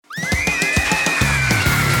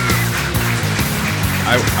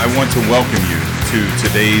I want to welcome you to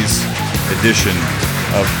today's edition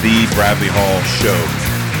of The Bradley Hall Show.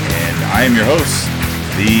 And I am your host,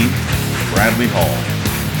 The Bradley Hall.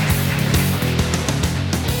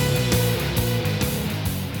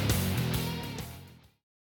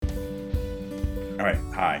 All right,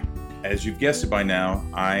 hi. As you've guessed it by now,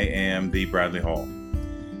 I am The Bradley Hall.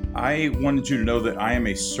 I wanted you to know that I am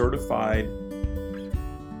a certified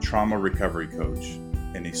trauma recovery coach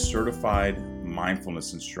and a certified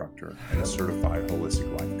mindfulness instructor and a certified holistic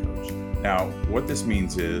life coach. Now, what this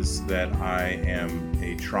means is that I am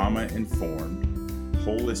a trauma-informed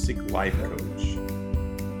holistic life coach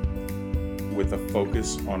with a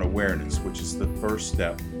focus on awareness, which is the first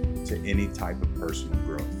step to any type of personal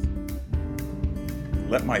growth.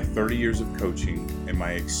 Let my 30 years of coaching and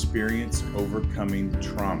my experience overcoming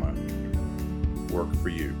trauma work for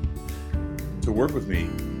you. To work with me,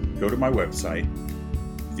 go to my website,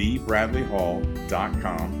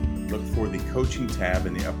 thebradleyhall.com. Look for the coaching tab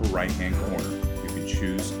in the upper right-hand corner. You can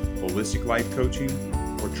choose holistic life coaching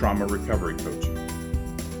or trauma recovery coaching.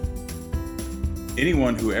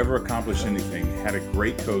 Anyone who ever accomplished anything had a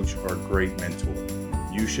great coach or a great mentor.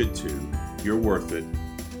 You should too. You're worth it.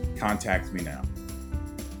 Contact me now.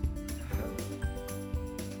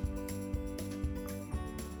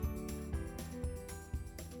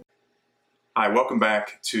 Hi, welcome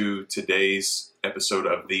back to today's episode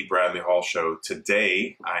of The Bradley Hall Show.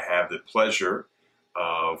 Today, I have the pleasure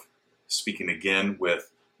of speaking again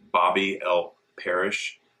with Bobbi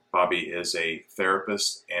Parish. Bobbi is a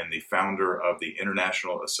therapist and the founder of the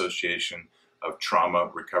International Association of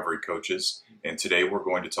Trauma Recovery Coaches. And today we're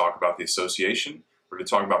going to talk about the association, we're going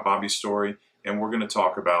to talk about Bobbi's story, and we're going to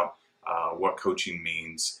talk about what coaching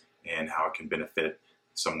means and how it can benefit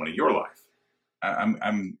someone in your life.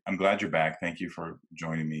 I'm glad you're back. Thank you for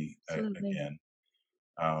joining me again.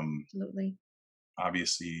 Absolutely.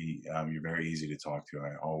 Obviously, you're very easy to talk to.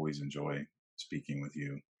 I always enjoy speaking with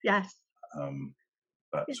you. Yes.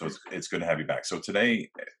 So it's good to have you back. So today,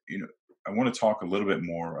 I want to talk a little bit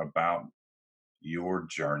more about your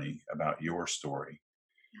journey, about your story.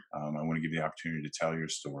 I want to give you the opportunity to tell your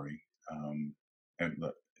story, and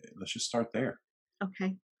let's just start there.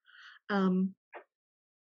 Okay.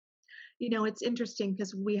 It's interesting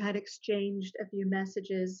because we had exchanged a few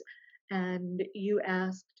messages and you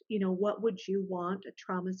asked, what would you want a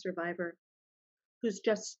trauma survivor who's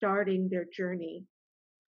just starting their journey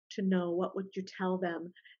to know? What would you tell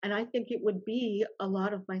them? And I think it would be a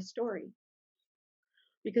lot of my story.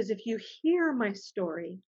 Because if you hear my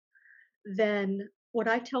story, then what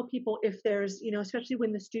I tell people, if there's, especially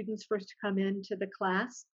when the students first come into the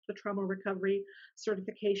class, the trauma recovery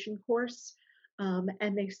certification course,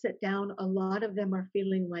 and they sit down, a lot of them are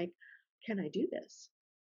feeling like, can I do this?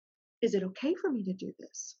 Is it okay for me to do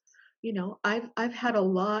this? I've had a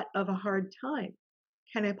lot of a hard time.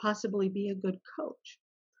 Can I possibly be a good coach?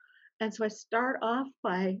 And so I start off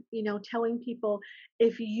by, telling people,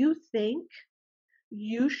 if you think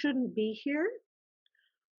you shouldn't be here,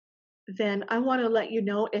 then I want to let you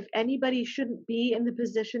know, if anybody shouldn't be in the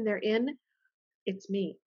position they're in, it's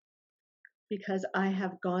me. Because I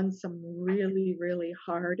have gone some really, really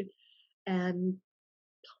hard and,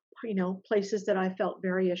 places that I felt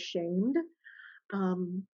very ashamed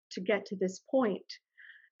to get to this point.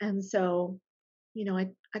 And so,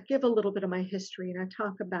 I give a little bit of my history, and I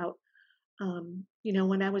talk about,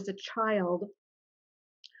 when I was a child,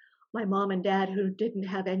 my mom and dad, who didn't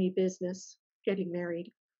have any business getting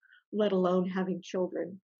married, let alone having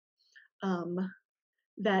children,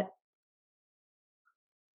 that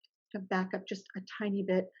to back up just a tiny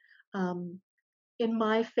bit, in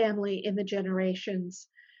my family, in the generations,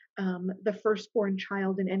 the firstborn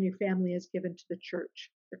child in any family is given to the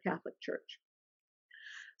church, the Catholic Church.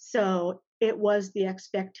 So it was the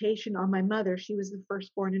expectation on my mother. She was the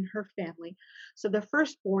firstborn in her family. So the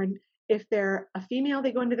firstborn, if they're a female,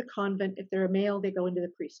 they go into the convent. If they're a male, they go into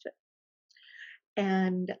the priesthood.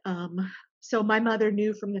 And so my mother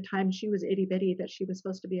knew from the time she was itty bitty that she was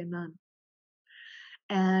supposed to be a nun.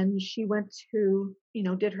 And she went to,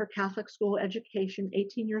 did her Catholic school education,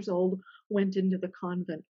 18 years old, went into the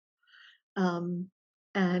convent.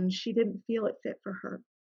 And she didn't feel it fit for her.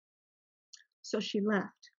 So she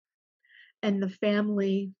left. And the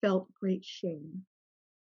family felt great shame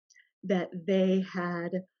that they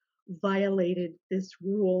had violated this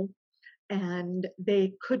rule, and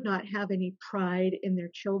they could not have any pride in their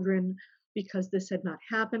children because this had not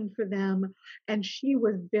happened for them. And she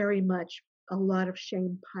was very much a lot of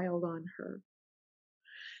shame piled on her.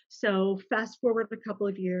 So fast forward a couple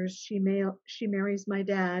of years, she marries my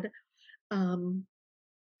dad, and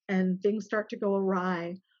things start to go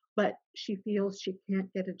awry but she feels she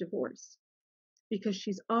can't get a divorce because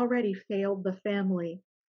she's already failed the family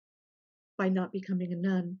by not becoming a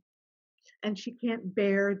nun. And she can't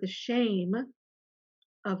bear the shame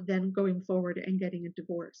of then going forward and getting a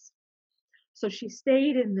divorce. So she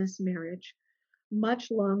stayed in this marriage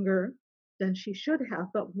much longer than she should have.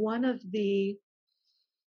 But one of the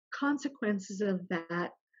consequences of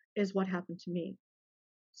that is what happened to me.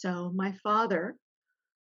 So my father,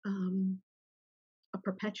 a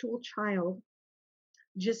perpetual child,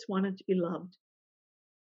 just wanted to be loved.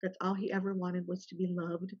 That's all he ever wanted, was to be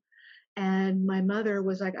loved. And my mother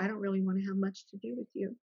was like, I don't really want to have much to do with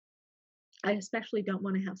you. I especially don't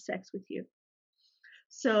want to have sex with you.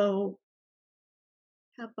 So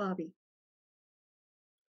have Bobbi,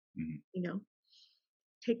 you know,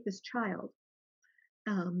 take this child,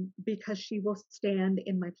 because she will stand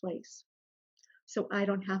in my place. So I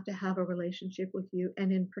don't have to have a relationship with you.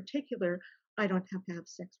 And in particular, I don't have to have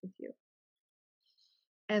sex with you.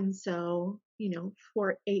 And so,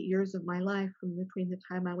 for 8 years of my life, from between the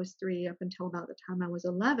time I was 3 up until about the time I was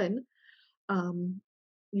 11,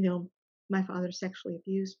 you know, my father sexually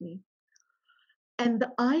abused me. And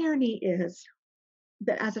the irony is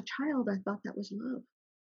that as a child, I thought that was love.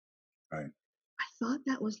 Right. I thought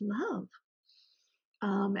that was love.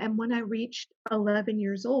 And when I reached 11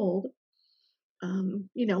 years old,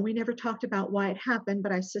 we never talked about why it happened,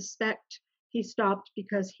 but I suspect he stopped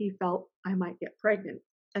because he felt I might get pregnant,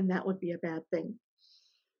 and that would be a bad thing.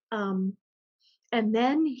 And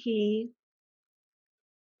then he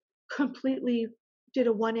completely did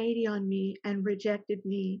a 180 on me and rejected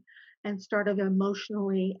me and started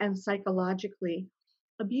emotionally and psychologically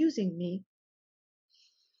abusing me.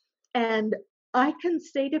 And I can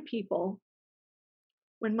say to people,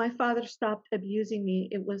 when my father stopped abusing me,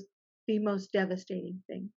 it was the most devastating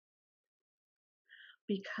thing,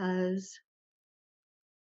 because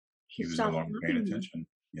he He was no stopped longer paying loving me. attention.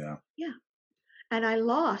 Yeah. Yeah.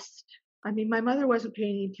 And my mother wasn't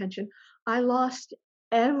paying any attention. I lost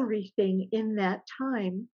everything in that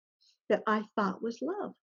time that I thought was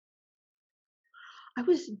love. I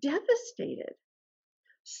was devastated,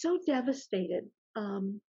 so devastated.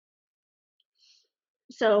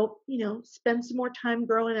 So, spend some more time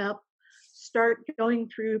growing up, start going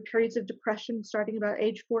through periods of depression starting about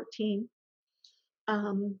age 14.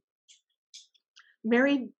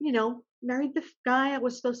 Married the guy I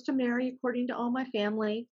was supposed to marry according to all my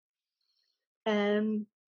family. And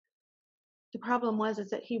the problem is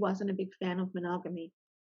that he wasn't a big fan of monogamy,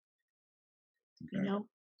 Okay.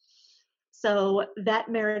 So that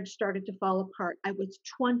marriage started to fall apart. I was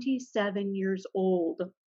 27 years old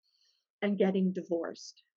and getting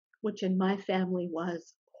divorced, which in my family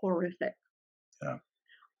was horrific. Yeah.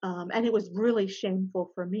 And it was really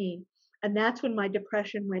shameful for me. And that's when my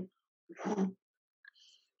depression went.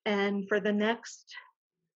 And for the next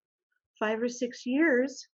 5 or 6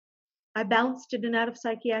 years, I bounced in and out of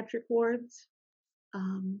psychiatric wards,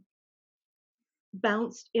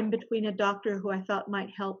 bounced in between a doctor who I thought might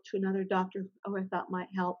help to another doctor who I thought might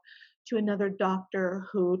help to another doctor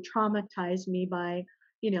who traumatized me by,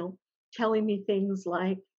 telling me things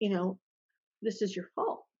like, this is your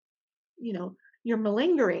fault. You're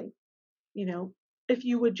malingering. If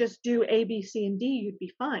you would just do A, B, C, and D, you'd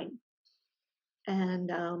be fine.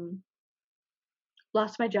 And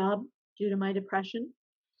lost my job due to my depression.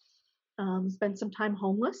 Spent some time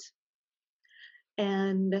homeless,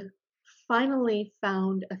 and finally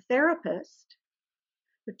found a therapist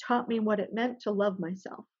who taught me what it meant to love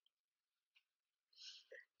myself.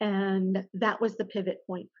 And that was the pivot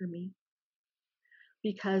point for me,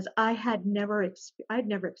 because I'd never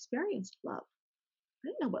experienced love. I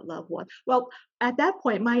didn't know what love was. Well, at that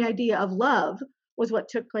point, my idea of love was what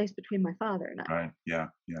took place between my father and I. Right. Yeah.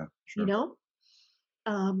 Yeah. Sure.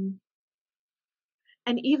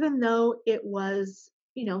 And even though it was,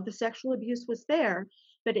 the sexual abuse was there,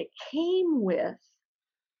 but it came with,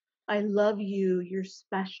 I love you, you're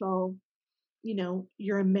special,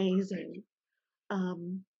 you're amazing.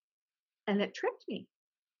 And it tricked me.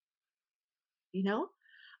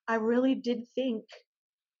 I really did think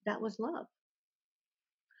that was love.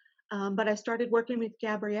 But I started working with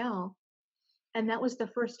Gabrielle, and that was the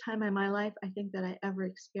first time in my life, I think, that I ever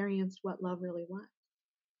experienced what love really was.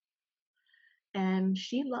 And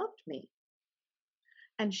she loved me.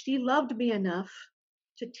 And she loved me enough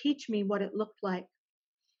to teach me what it looked like.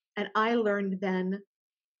 And I learned then,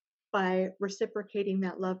 by reciprocating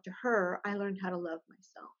that love to her, I learned how to love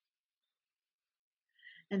myself.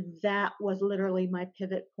 And that was literally my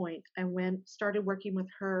pivot point. I started working with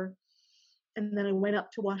her, and then I went up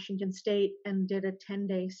to Washington State and did a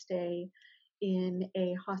 10-day stay in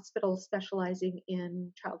a hospital specializing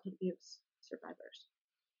in childhood abuse survivors.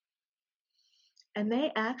 And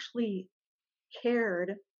they actually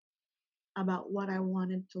cared about what I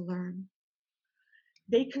wanted to learn.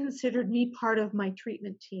 They considered me part of my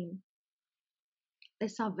treatment team. They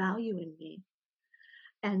saw value in me.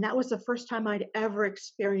 And that was the first time I'd ever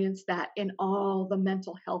experienced that in all the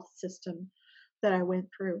mental health system that I went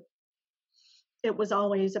through. It was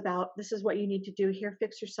always about, this is what you need to do here,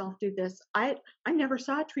 fix yourself, do this. I never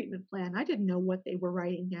saw a treatment plan. I didn't know what they were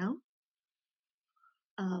writing down.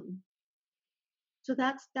 So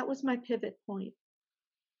that was my pivot point,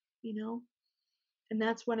 and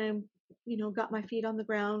that's when I, got my feet on the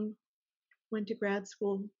ground, went to grad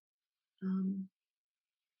school,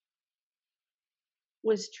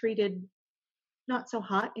 was treated not so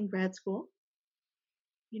hot in grad school,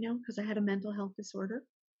 because I had a mental health disorder.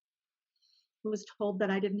 I was told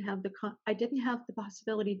that I didn't have the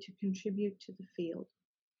possibility to contribute to the field.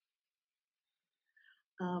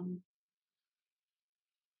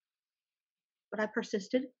 But I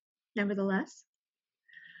persisted, nevertheless.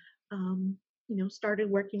 Started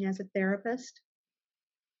working as a therapist,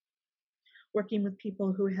 working with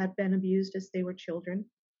people who had been abused as they were children.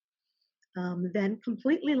 Then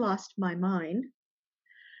completely lost my mind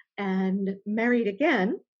and married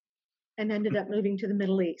again and ended up moving to the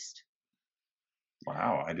Middle East.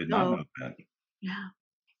 Wow, I did not know that. Yeah.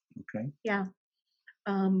 Okay. Yeah.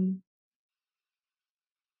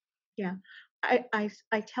 Yeah.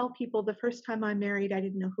 I tell people the first time I married, I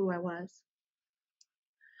didn't know who I was.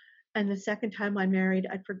 And the second time I married,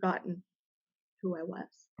 I'd forgotten who I was.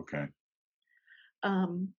 Okay.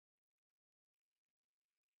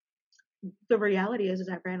 The reality is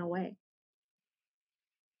I ran away.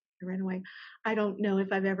 I don't know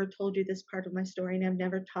if I've ever told you this part of my story, and I've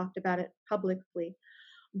never talked about it publicly,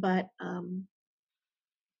 but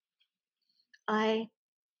I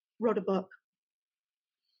wrote a book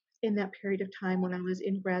in that period of time when I was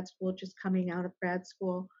in grad school, just coming out of grad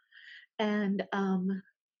school, and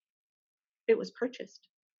it was purchased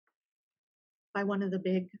by one of the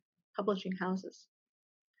big publishing houses.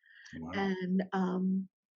 Wow. And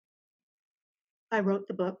I wrote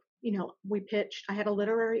the book. We pitched. I had a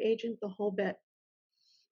literary agent, the whole bit.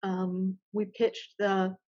 We pitched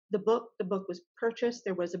the book. The book was purchased.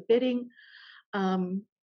 There was a bidding, and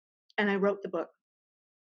I wrote the book.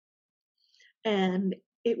 And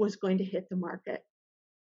it was going to hit the market,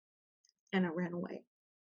 and I ran away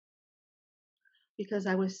because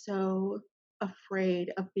I was so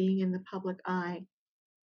afraid of being in the public eye.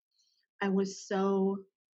 I was so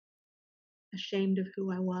ashamed of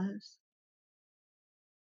who I was.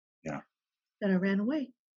 Yeah. That I ran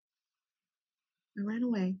away.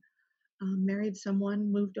 Married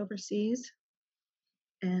someone, moved overseas,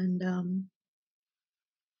 and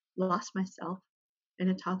lost myself in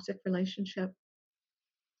a toxic relationship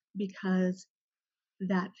because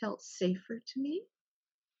that felt safer to me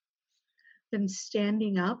than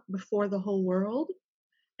standing up before the whole world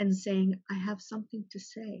and saying, I have something to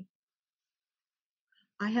say.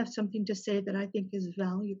 I have something to say that I think is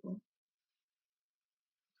valuable.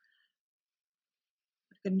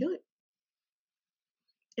 I couldn't do it.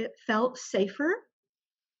 It felt safer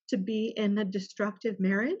to be in a destructive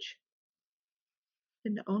marriage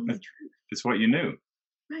than to own my truth. It's what you knew.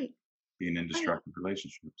 Right. Being in destructive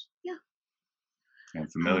relationships. Yeah.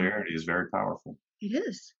 And familiarity is very powerful. It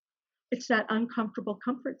is. It's that uncomfortable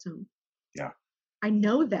comfort zone. Yeah. I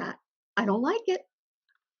know that. I don't like it.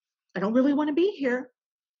 I don't really want to be here.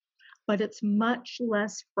 But it's much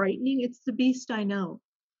less frightening. It's the beast I know.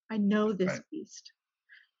 I know this beast.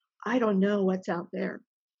 I don't know what's out there.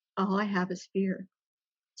 All I have is fear.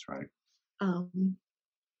 That's right.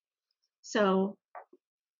 So,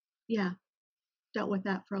 yeah, dealt with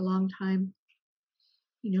that for a long time.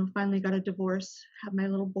 Finally got a divorce, had my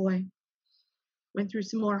little boy. Went through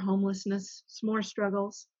some more homelessness, some more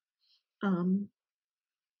struggles. But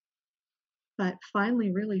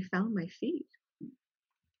finally really found my feet,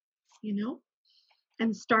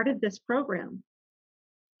 and started this program.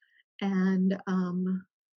 And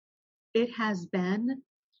it has been,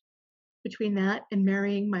 between that and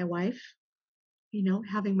marrying my wife,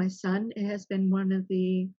 having my son, it has been one of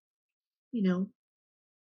the,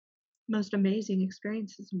 most amazing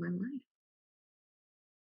experiences in my life.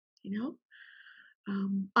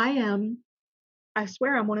 I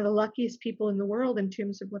swear I'm one of the luckiest people in the world in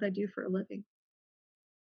terms of what I do for a living.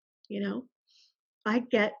 I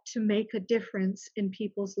get to make a difference in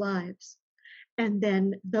people's lives. And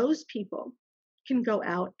then those people can go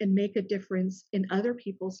out and make a difference in other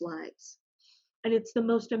people's lives. And it's the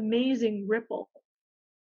most amazing ripple.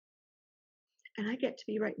 And I get to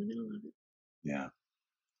be right in the middle of it. Yeah.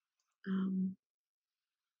 Um,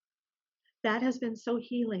 that has been so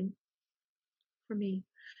healing for me.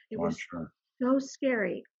 It Well, I'm was sure. so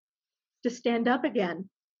scary to stand up again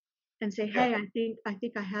and say, Yeah. "Hey, I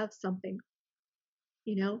think I have something,"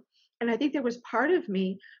 you know? And I think there was part of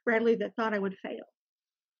me, Bradley, that thought I would fail,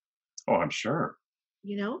 Oh, I'm sure.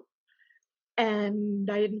 you know? And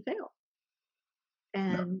I didn't fail. No.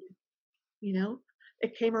 And, you know,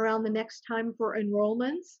 it came around the next time for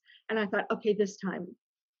enrollments, and I thought, "Okay, this time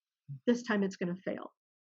it's going to fail.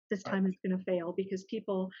 This Right. time it's going to fail because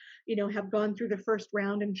people, have gone through the first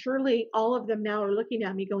round, and surely all of them now are looking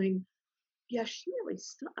at me going, yeah, she really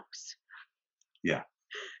sucks." Yeah.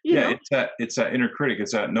 You Yeah. know, It's that inner critic.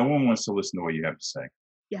 It's that no one wants to listen to what you have to say.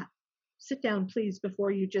 yeah, sit down, please,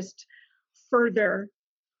 before you just further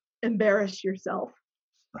embarrass yourself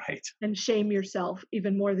Right. and shame yourself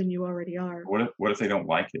even more than you already are. What if they don't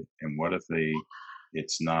like it? And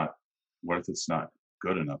it's not, what if it's not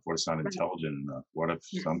good enough? What if it's not Right. intelligent enough? What if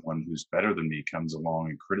Yes. someone who's better than me comes along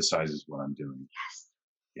and criticizes what I'm doing? Yes.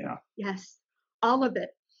 Yeah. Yes. All of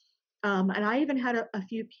it. And I even had a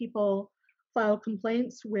few people file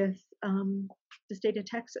complaints with the state of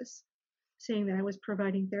Texas saying that I was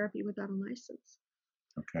providing therapy without a license.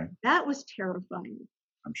 Okay. That was terrifying,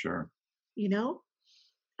 I'm sure. you know?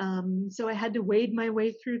 So I had to wade my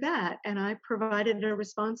way through that. And I provided a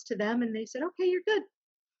response to them, and they said, okay, you're good.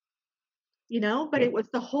 But Good. it was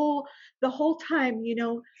the whole time,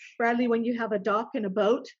 Bradley, when you have a dock and a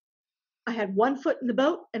boat, I had one foot in the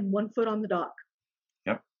boat and one foot on the dock.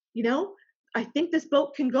 Yep. you know I think this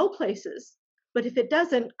boat can go places, but if it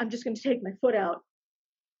doesn't, I'm just going to take my foot out,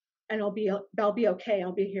 and I'll be okay.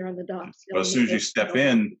 I'll be here on the dock But still as in the soon as you boat for a step while.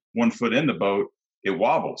 in, one foot in the boat, it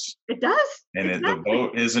wobbles. It does. And the Exactly.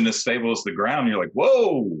 boat isn't as stable as the ground. You're like,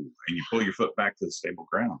 whoa. And you pull your foot back to the stable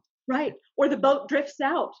ground. Right. Or the boat drifts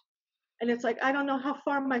out, and it's like, I don't know how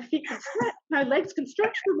far my feet can stretch, my legs can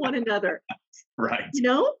stretch from one another. Right. you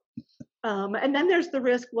know and then there's the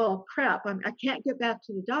risk, well, crap, I can't get back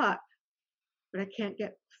to the dock, but I can't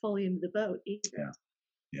get fully into the boat either.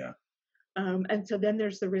 Yeah. Yeah. And so then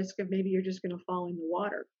there's the risk of maybe you're just going to fall in the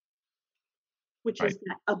water, which Right. is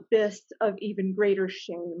that abyss of even greater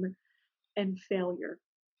shame and failure.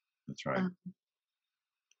 That's right. Um,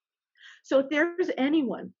 so if there's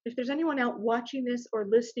anyone out watching this or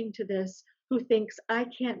listening to this who thinks I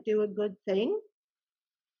can't do a good thing,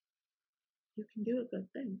 you can do a good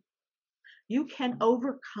thing. You can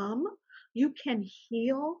overcome, you can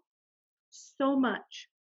heal so much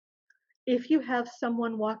if you have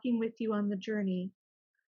someone walking with you on the journey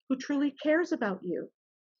who truly cares about you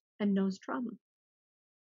and knows trauma.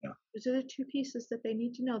 Yeah. Those are the two pieces that they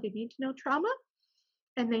need to know. They need to know trauma,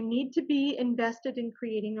 and they need to be invested in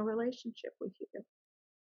creating a relationship with you.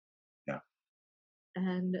 Yeah.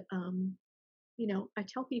 And, I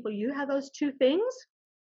tell people, you have those two things,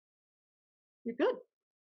 you're good.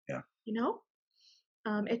 Yeah.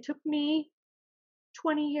 It took me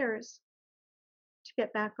 20 years to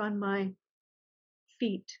get back on my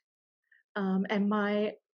feet. And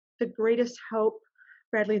the greatest hope,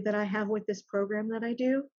 Bradley, that I have with this program that I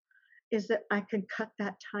do is that I can cut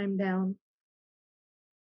that time down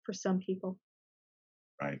for some people.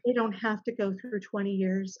 Right. They don't have to go through 20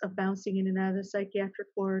 years of bouncing in and out of the psychiatric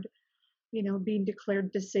ward, being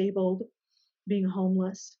declared disabled, being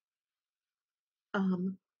homeless.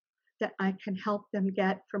 That I can help them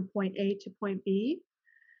get from point A to point B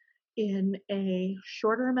in a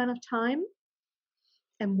shorter amount of time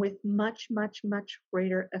and with much, much, much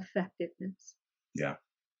greater effectiveness. Yeah.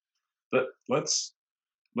 But let's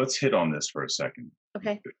hit on this for a second.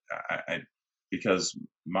 Okay. Because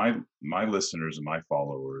my listeners and my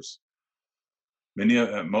followers,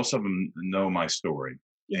 most of them know my story,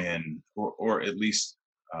 Yeah. and or at least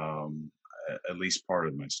part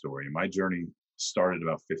of my story. My journey started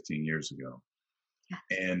about 15 years ago, Yeah.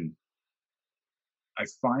 and I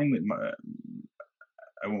find that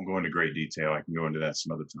I won't go into great detail. I can go into that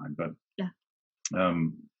some other time, but Yeah.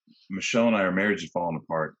 um, Michelle and I, our marriage had fallen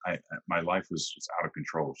apart. My life was just out of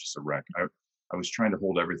control. It was just a wreck. I was trying to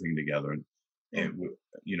hold everything together, and,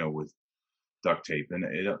 Yeah. with duct tape, and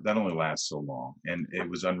that only lasts so long, and it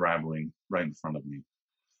was unraveling right in front of me.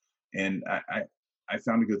 And I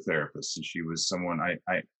found a good therapist, and she was someone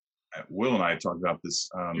Will and I talked about this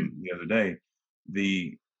Yeah. the other day.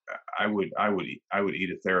 The I would eat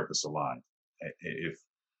a therapist alive if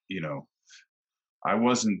you know I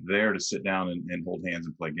wasn't there to sit down and hold hands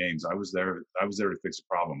and play games. I was there to fix a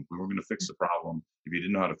problem. If we were going to fix the problem, if you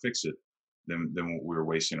didn't know how to fix it, then we were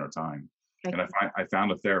wasting our time. Okay. And I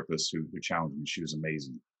found a therapist who challenged me. She was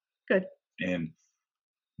amazing, Good. and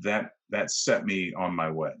that set me on my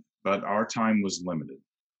way. but our time was limited.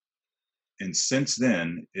 And since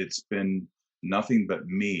then, it's been nothing but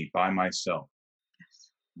me by myself,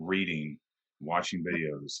 Yes. reading, watching Yep.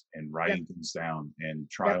 videos, and Yep. writing things down, and Yep.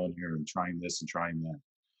 trial and error, and trying this and trying that.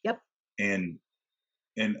 Yep. And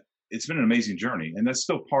and it's been an amazing journey, and that's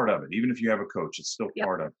still part of it. Even if you have a coach, it's still Yep.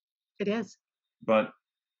 part of it. It is. But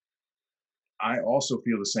I also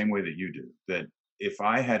feel the same way that you do, that if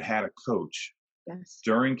I had had a coach Yes.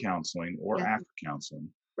 during counseling or Yes. after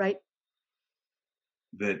counseling, Right.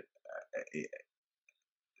 that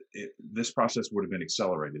it, this process would have been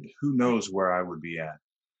accelerated. Who knows where I would be at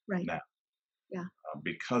Right. now? Yeah.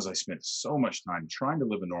 Because I spent so much time trying to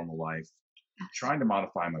live a normal life, Yes. trying to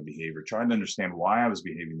modify my behavior, trying to understand why I was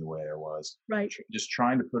behaving the way I was, Right. just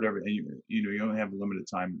trying to put everything. You only have a limited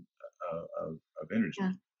time of energy,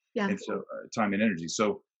 Yeah. Yeah. and so time and energy.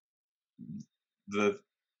 So the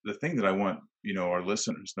the thing that I want our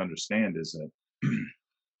listeners to understand is that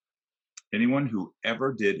anyone who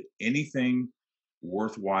ever did anything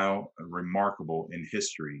worthwhile, remarkable in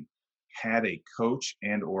history had a coach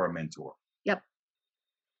and or a mentor. Yep.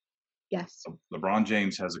 Yes. LeBron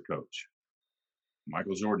James has a coach.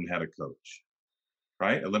 Michael Jordan had a coach,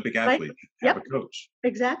 right? Olympic Right. athletes have a Yep. coach.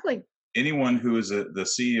 Exactly. Anyone who is the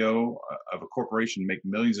CEO of a corporation make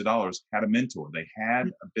millions of dollars had a mentor. They had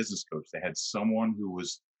Yep. a business coach. They had someone who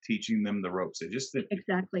was teaching them the ropes. They just did.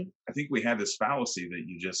 Exactly. I think we have this fallacy that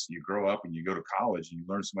you grow up and you go to college and you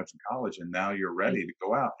learn so much in college and now you're Right. ready to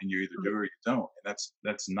go out and you either Right. do or you don't. And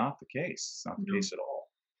that's not the case. It's not the No. case at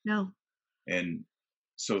all. No. And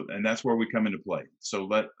and that's where we come into play. So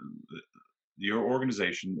your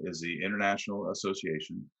organization is the International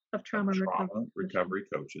Association Of of trauma Trauma recovery. Recovery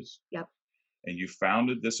Coaches. Yep. And you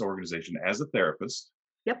founded this organization as a therapist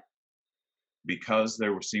Yep. because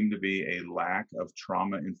there seemed to be a lack of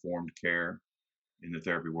trauma informed care in the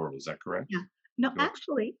therapy world. Is that correct? Yeah. No, Go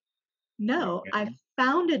actually, no. no. I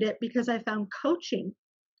founded it because I found coaching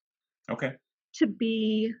Okay. to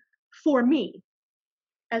be for me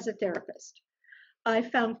as a therapist. I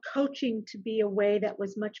found coaching to be a way that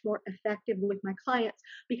was much more effective with my clients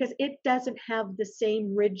because it doesn't have the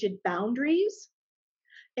same rigid boundaries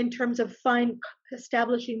in terms of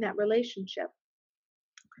establishing that relationship.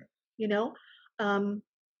 Okay. You know, um,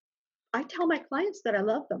 I tell my clients that I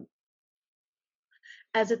love them.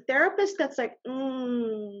 As a therapist, that's like,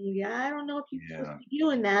 yeah, I don't know if you're supposed Yeah. to be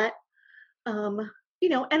doing that. Um,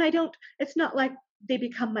 and I don't. It's not like they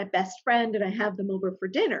become my best friend and I have them over for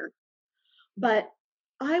dinner, but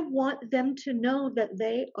I want them to know that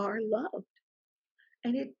they are loved.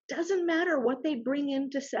 And it doesn't matter what they bring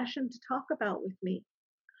into session to talk about with me.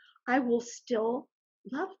 I will still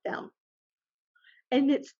love them. And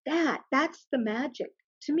that's the magic.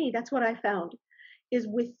 To me, that's what I found is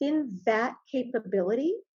within that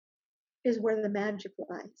capability is where the magic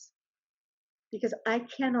lies. Because I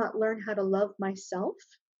cannot learn how to love myself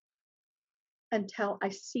until I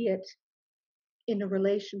see it in a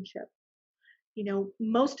relationship.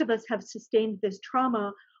 Most of us have sustained this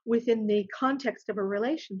trauma within the context of a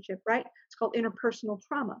relationship, right? It's called interpersonal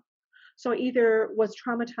trauma. So I either was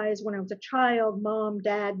traumatized when I was a child, mom,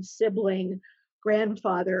 dad, sibling,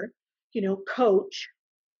 grandfather, coach,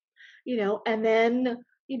 and then,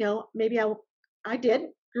 maybe I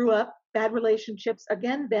grew up, bad relationships,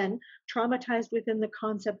 again, then traumatized within the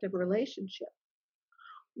concept of a relationship.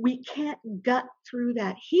 We can't gut through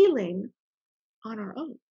that healing on our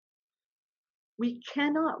own. We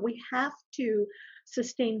cannot. We have to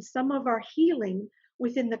sustain some of our healing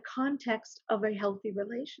within the context of a healthy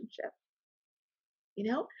relationship.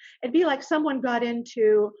 It'd be like someone got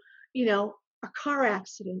into, a car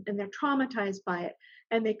accident and they're traumatized by it.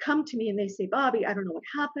 And they come to me and they say, Bobbi, I don't know what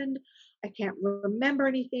happened. I can't remember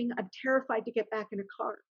anything. I'm terrified to get back in a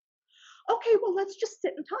car. Okay, well, let's just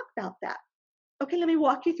sit and talk about that. Okay, let me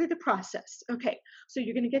walk you through the process. Okay, so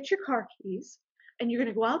you're going to get your car keys and you're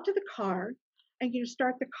going to go out to the car and you're going to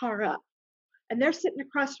start the car up. And they're sitting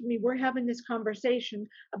across from me. We're having this conversation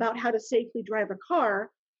about how to safely drive a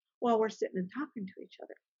car while we're sitting and talking to each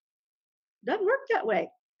other. Doesn't work that way.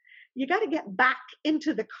 You got to get back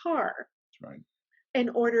into the car. That's right. In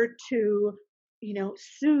order to,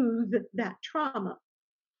 soothe that trauma.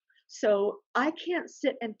 So I can't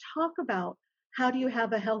sit and talk about how do you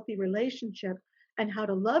have a healthy relationship and how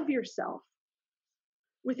to love yourself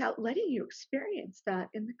without letting you experience that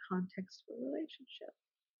in the context of a relationship.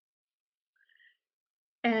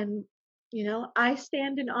 And, I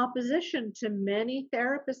stand in opposition to many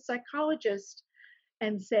therapists, psychologists,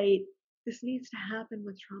 and say this needs to happen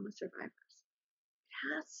with trauma survivors.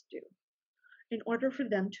 It has to, in order for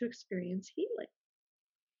them to experience healing.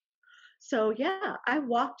 So, yeah, I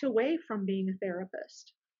walked away from being a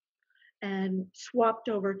therapist and swapped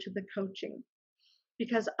over to the coaching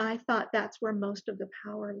because I thought that's where most of the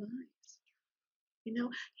power lies.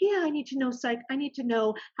 Yeah, I need to know I need to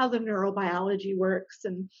know how the neurobiology works.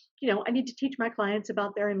 And, I need to teach my clients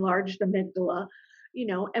about their enlarged amygdala,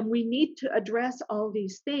 and we need to address all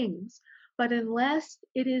these things. But unless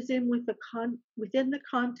it is within the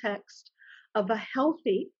context of a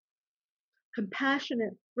healthy,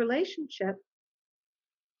 compassionate relationship,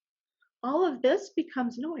 all of this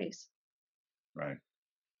becomes noise, Right.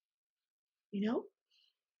 you know?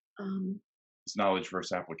 Um, It's knowledge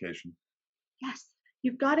versus application. yes,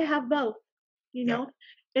 you've got to have both. You Yeah. know,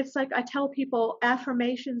 it's like I tell people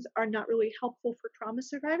affirmations are not really helpful for trauma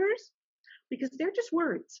survivors because they're just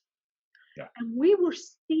words. Yeah. And we were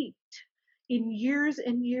steeped in years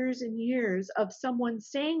and years and years of someone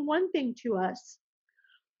saying one thing to us,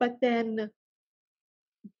 but then,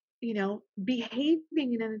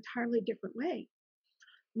 behaving in an entirely different way.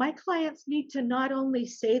 My clients need to not only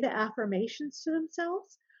say the affirmations to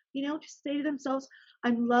themselves, to say to themselves,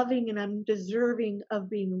 I'm loving and I'm deserving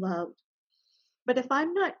of being loved. But if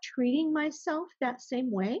I'm not treating myself that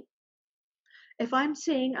same way, if I'm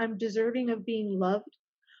saying I'm deserving of being loved,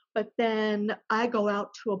 but then I go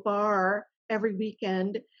out to a bar every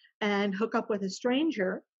weekend and hook up with a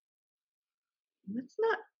stranger, that's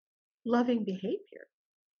not loving behavior.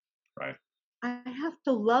 Right. I have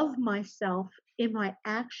to love myself in my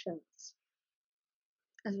actions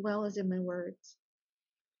as well as in my words.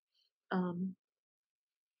 Um,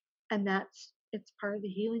 and it's part of the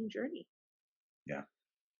healing journey, Yeah.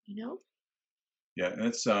 you know? Yeah. And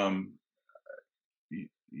it's, you,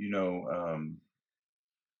 you know,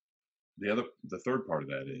 the third part of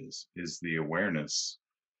that is the awareness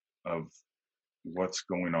of what's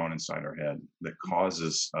going on inside our head that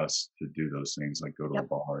causes us to do those things, like go to a Yep.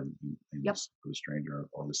 bar and Yep. just for a stranger,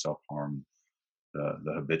 or the self-harm, the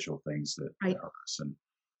habitual things that Right. hurt us. And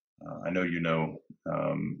I know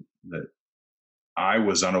that I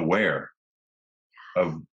was unaware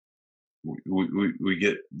of. We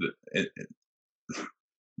get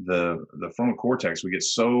the frontal cortex. We get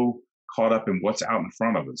so caught up in what's out in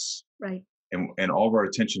front of us, Right. and all of our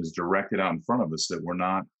attention is directed out in front of us, that we're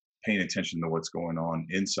not paying attention to what's going on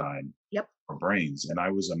inside Yep. our brains. And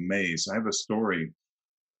I was amazed. I have a story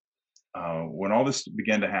when all this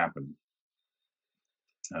began to happen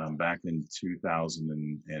back in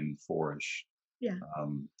 2004ish, Yeah.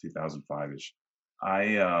 2005ish.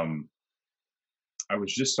 I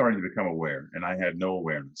was just starting to become aware, and I had no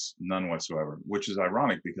awareness, none whatsoever, which is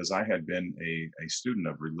ironic because I had been a student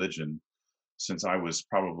of religion since I was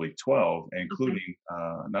probably 12, Okay. including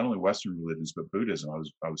not only Western religions but Buddhism. I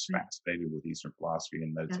was Right. fascinated with Eastern philosophy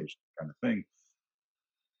and Yeah. meditation kind of thing,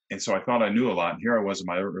 and so I thought I knew a lot. And here I was in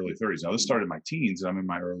my early 30s. Now this started in my teens, and I'm in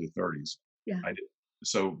my early 30s. Yeah. I did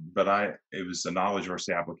but it was the knowledge versus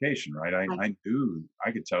the application, right? Right. I knew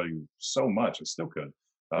I could tell you so much. I still could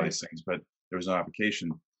about Right. these things, but there was no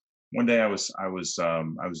application. One day I was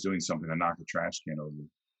doing something. I knocked a trash can over,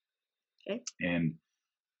 Okay. and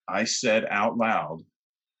I said out loud,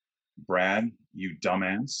 "Brad, you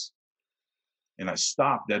dumbass!" And I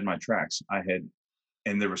stopped dead in my tracks. I had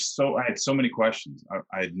so many questions.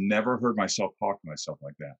 I had never heard myself talk to myself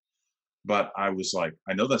like that. But I was like,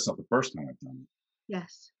 I know that's not the first time I've done it.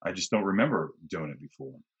 Yes. I just don't remember doing it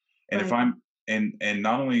before. And if Right. I'm and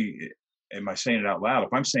not only am I saying it out loud,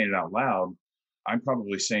 if I'm saying it out loud, I'm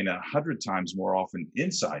probably saying it 100 times more often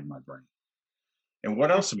inside my brain. And what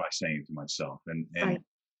else am I saying to myself? And Right.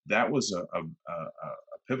 that was a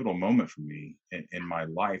pivotal moment for me in my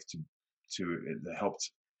life that helped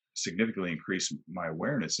significantly increase my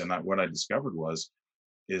awareness. And what I discovered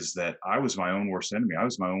is that I was my own worst enemy. I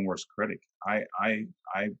was my own worst critic. I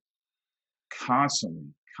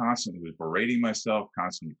constantly was berating myself,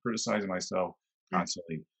 constantly criticizing myself, Yeah.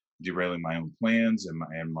 constantly derailing my own plans and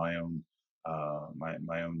my own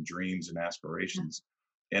my own dreams and Yeah. aspirations.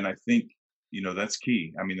 And I think that's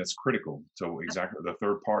key. I mean, that's critical. So Yep. exactly the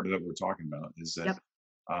third part that we're talking about is that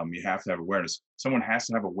Yep. you have to have awareness. Someone has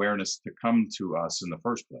to have awareness to come to us in the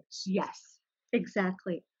first place, Yes.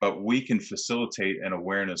 Exactly. but we can facilitate an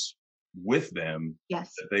awareness with them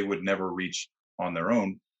Yes. that they would never reach on their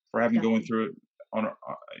own for having going Exactly. through it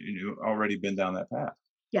already been down that path.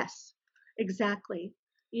 Yes. Exactly.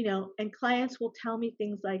 And clients will tell me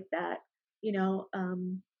things like that. You know,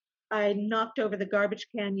 um, I knocked over the garbage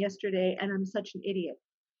can yesterday and I'm such an idiot.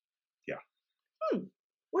 Yeah. Hmm.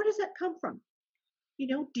 Where does that come from?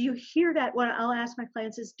 Do you hear that? What I'll ask my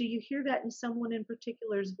clients is, do you hear that in someone in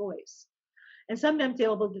particular's voice? And sometimes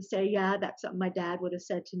they'll be able to say, yeah, that's something my dad would have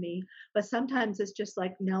said to me. But sometimes it's just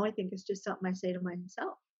like, no, I think it's just something I say to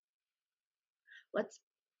myself. Let's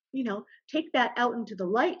take that out into the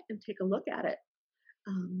light and take a look at it.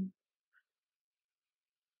 Um,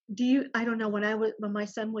 I don't know, when my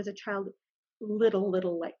son was a child,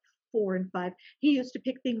 little, like 4 and 5, he used to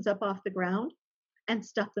pick things up off the ground and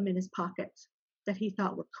stuff them in his pockets that he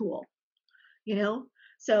thought were cool, you know?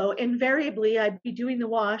 So invariably I'd be doing the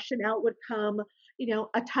wash and out would come,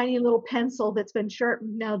 a tiny little pencil that's been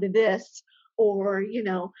sharpened now to this, or,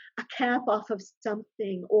 a cap off of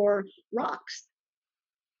something, or rocks,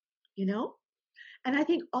 you know? And I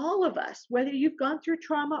think all of us, whether you've gone through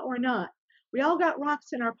trauma or not, we all got rocks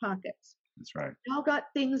in our pockets. That's right. We all got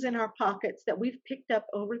things in our pockets that we've picked up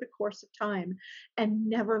over the course of time and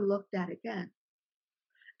never looked at again.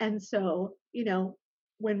 And so,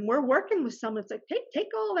 when we're working with someone, it's like, take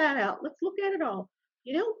all that out. Let's look at it all.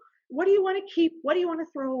 What do you want to keep? What do you want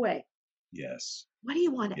to throw away? Yes. What do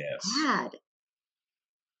you want to Yes. add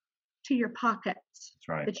to your pockets That's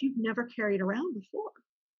right. that you've never carried around before?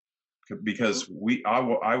 Because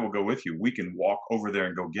I will go with you. We can walk over there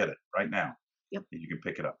and go get it right now. Yep. And you can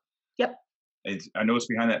pick it up. Yep. And I know it's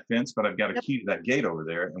behind that fence, but I've got a Yep. key to that gate over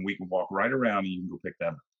there, and we can walk right around and you can go pick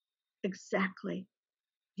that up. Exactly.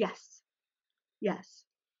 Yes. Yes.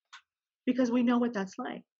 Because we know what that's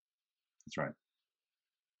like. That's right.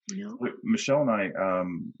 Michelle and I,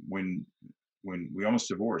 when we almost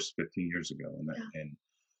divorced 15 years ago,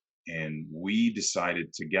 and we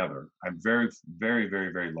decided together. I'm very, very,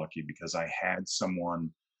 very, very lucky because I had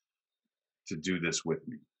someone to do this with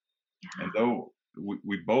me. Yeah. And though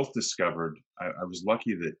we both discovered, I was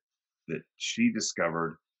lucky that she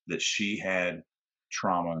discovered that she had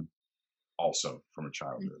trauma also from her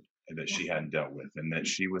childhood, and that she hadn't dealt with, and that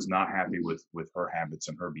she was not happy with her habits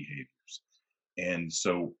and her behaviors. And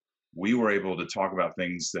so we were able to talk about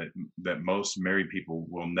things that most married people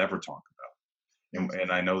will never talk about.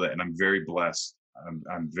 And I know that, and I'm very blessed.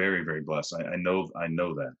 I'm very, very blessed. I know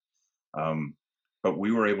that. But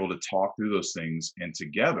we were able to talk through those things, and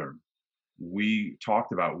together we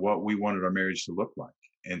talked about what we wanted our marriage to look like.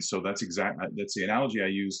 And so that's the analogy I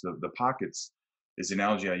use. The pockets is the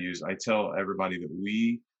analogy I use. I tell everybody that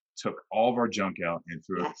we took all of our junk out and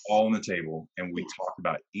threw it all on the table, and we talked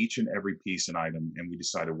about each and every piece and item, and we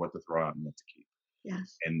decided what to throw out and what to keep.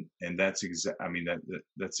 Yes. And that's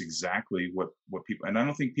that's exactly what people, and I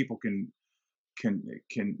don't think people can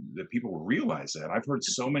that people realize that. I've heard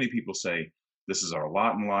so many people say, this is our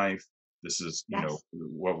lot in life. This is,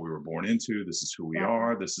 what we were born into. This is who we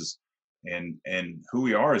are. This is, and who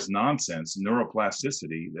we are is nonsense.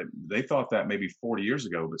 Neuroplasticity, that they thought that maybe 40 years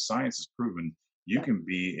ago, but science has proven you can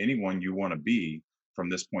be anyone you want to be from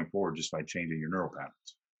this point forward just by changing your neural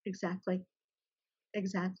patterns. Exactly.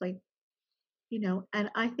 And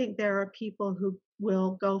I think there are people who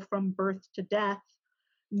will go from birth to death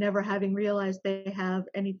never having realized they have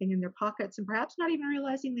anything in their pockets, and perhaps not even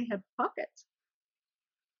realizing they have pockets.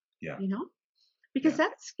 Yeah. Because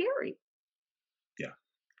that's scary. Yeah.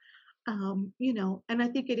 And I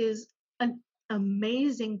think it is an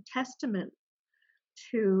amazing testament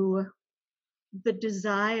to the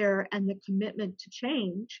desire and the commitment to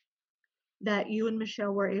change that you and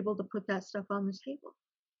Michelle were able to put that stuff on the table.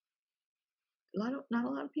 Not a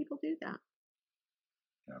lot of people do that.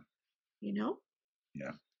 Yeah.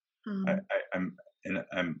 Yeah.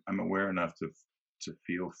 I'm aware enough to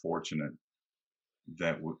feel fortunate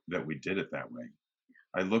that we did it that way.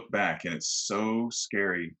 I look back and it's so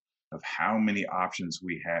scary of how many options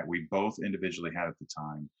we both individually had at the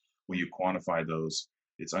time. When you quantify those,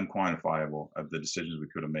 it's unquantifiable of the decisions we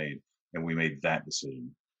could have made, and we made that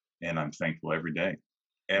decision. And I'm thankful every day.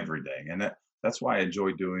 And that's why I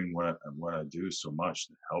enjoy doing what I do so much,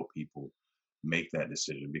 to help people make that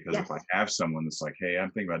decision. Because if I have someone that's like, hey,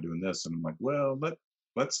 I'm thinking about doing this, and I'm like, well,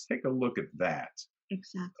 let's take a look at that.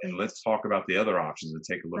 Exactly. And let's talk about the other options and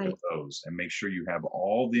take a look at those, and make sure you have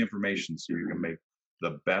all the information so you can make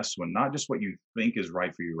the best one, not just what you think is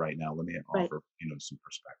right for you right now. Let me offer, some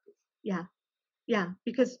perspective. Yeah. Yeah.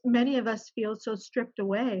 Because many of us feel so stripped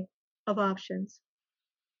away of options.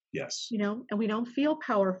 Yes. And we don't feel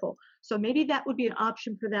powerful. So maybe that would be an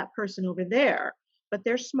option for that person over there, but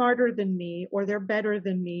they're smarter than me, or they're better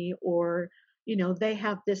than me, or, they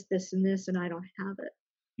have this, and this, and I don't have it.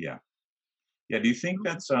 Yeah. Yeah. Do you think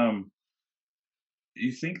that's a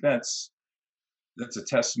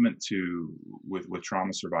testament to with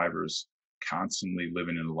trauma survivors constantly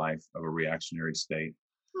living in a life of a reactionary state?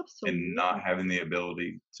 Absolutely. And not having the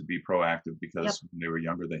ability to be proactive because when they were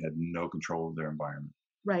younger, they had no control of their environment.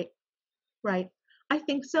 Right. I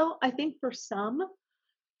think so. I think for some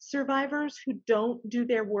survivors who don't do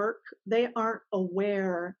their work, they aren't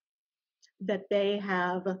aware that they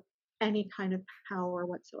have any kind of power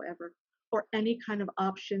whatsoever or any kind of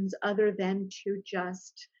options other than to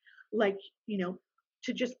just like,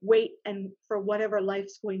 to just wait and for whatever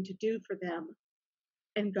life's going to do for them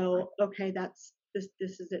and Right. go, okay, this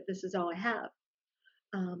is it. This is all I have.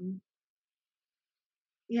 Um,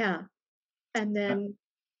 yeah. And Uh, then,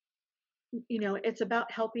 it's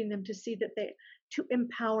about helping them to see that to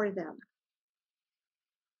empower them,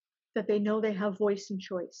 that they know they have voice and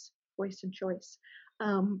choice.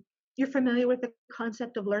 You're familiar with the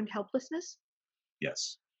concept of learned helplessness?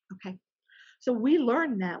 Yes. Okay. So we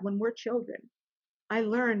learn that when we're children. I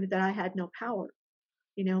learned that I had no power.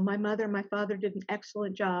 My mother and my father did an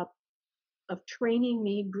excellent job of training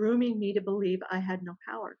me, grooming me to believe I had no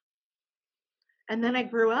power. And then I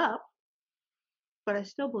grew up, but I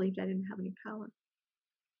still believed I didn't have any power.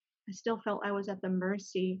 I still felt I was at the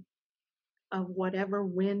mercy of whatever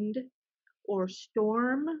wind or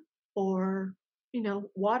storm or,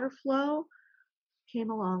 water flow came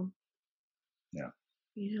along. Yeah.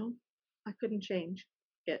 You know, I couldn't change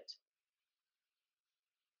it.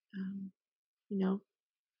 Um, you know,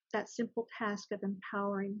 that simple task of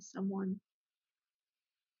empowering someone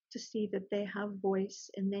to see that they have voice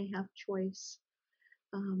and they have choice.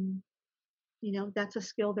 Um, that's a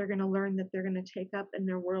skill they're going to learn, that they're going to take up, and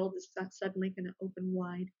their world is not suddenly going to open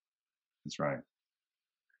wide That's right.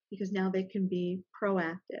 because now they can be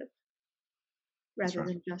proactive That's rather right.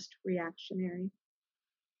 than just reactionary.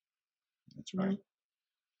 That's You right. know,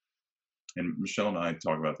 And Michelle and I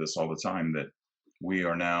talk about this all the time, that we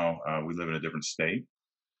are now, we live in a different state.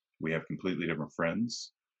 We have completely different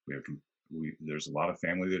friends. We have, there's a lot of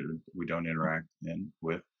family that we don't interact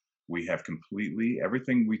with. We have completely,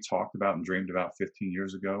 everything we talked about and dreamed about 15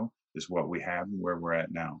 years ago is what we have and where we're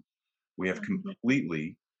at now. We have Mhm.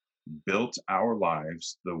 completely built our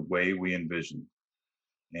lives the way we envisioned.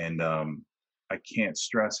 And I can't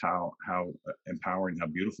stress how empowering, how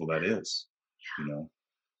beautiful that is. You know,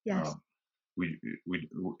 Yes. uh, we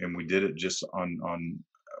we did it just on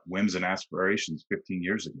whims and aspirations 15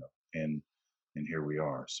 years ago, and here we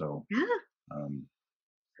are. So Yeah. um,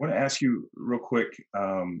 I want to ask you real quick.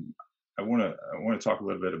 I want to talk a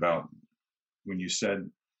little bit about when you said,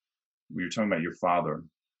 we were talking about your father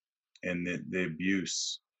and the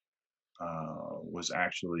abuse was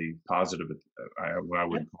actually positive. What I Yep.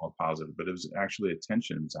 wouldn't call it positive, but it was actually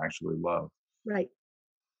attention. It was actually love. Right.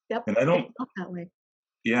 Yep. And I It don't. felt that way.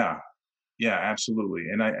 Yeah, yeah, absolutely.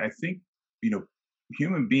 And I think, you know,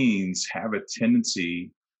 human beings have a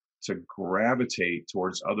tendency to gravitate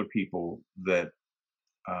towards other people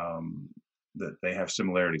um, that they have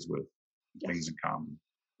similarities with, things Yes. in common.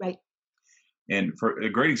 Right. And for a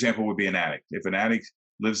great example would be an addict. If an addict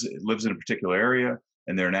lives in a particular area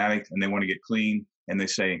and they're an addict and they want to get clean and they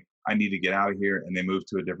say, I need to get out of here, and they move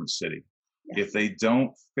to a different city. If Yes. they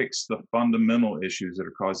don't fix the fundamental issues that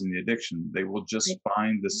are causing the addiction, they will just Right.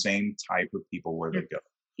 find the same type of people where they Yep. go,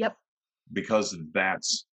 Yep. because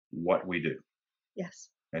that's what we do.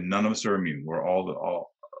 Yes. And none of us are immune. We're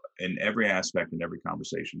all in every aspect, in every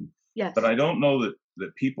conversation. But Yes. I don't know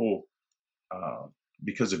that people, uh,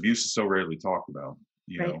 because abuse is so rarely talked about,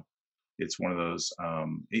 you Right. know, it's one of those.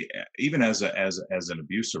 Even as an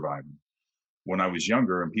abuse survivor, when I was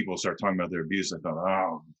younger and people start talking about their abuse, I thought,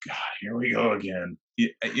 oh God, here we go again.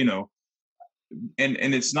 You know, and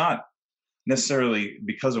it's not necessarily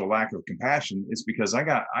because of a lack of compassion. It's because I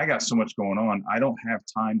got so much going on. I don't have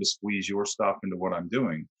time to squeeze your stuff into what I'm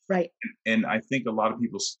doing. Right. And I think a lot of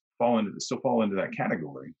people still fall into that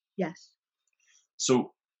category. Yes.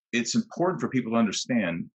 So it's important for people to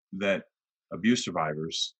understand that abuse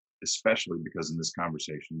survivors, especially because in this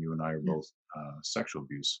conversation, you and I are both Yes. sexual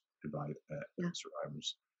abuse Yeah.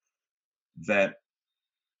 survivors, that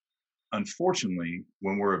unfortunately,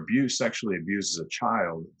 when we're sexually abused as a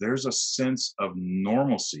child, there's a sense of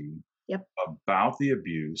normalcy Yep. about the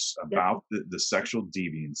abuse, Yep. about the sexual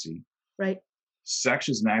deviancy. Right. Sex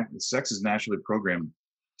is naturally programmed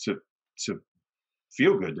to to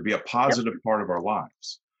feel good, to be a Yep. positive part of our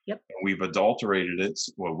lives. Yep. And we've adulterated it.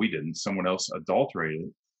 Well, we didn't. Someone else adulterated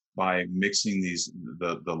it by mixing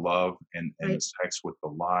the love and the Right. sex with the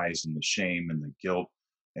lies and the shame and the guilt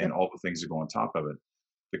and Yep. all the things that go on top of it.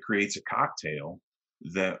 That creates a cocktail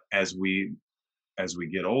that as we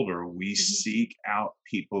get older, we Mhm. seek out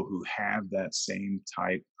people who have that same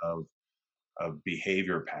type of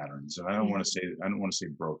behavior patterns. And Yeah. I don't want to say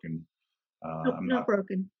broken. Nope. I'm Not not.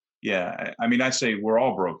 broken. Yeah, I mean, I say we're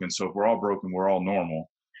all broken. So if we're all broken, we're all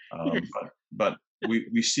normal. Yes. But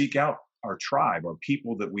we seek out our tribe, our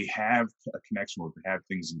people that we have a connection with, have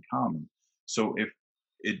things in common. So if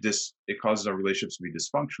it causes our relationships to be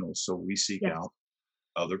dysfunctional, so we seek Yes. out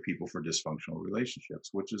other people for dysfunctional relationships,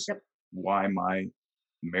 which is Yep. why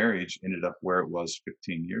marriage ended up where it was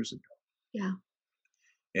 15 years ago. Yeah.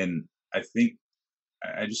 And I think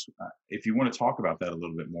I just, if you want to talk about that a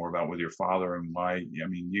little bit more about with your father and why, I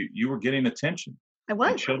mean, you were getting attention, I and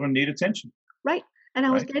was. children need attention, Right. And I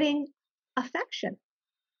was right? getting affection,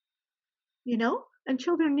 and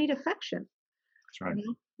children need affection. That's right.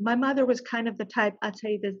 My mother was kind of the type, I'll tell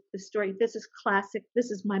you the story. This is classic. This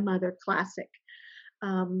is my mother classic.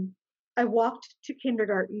 Um, I walked to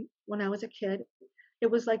kindergarten when I was a kid. It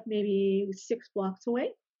was like maybe 6 blocks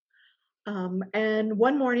away. And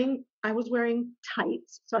one morning I was wearing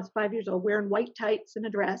tights. So I was 5 years old, wearing white tights and a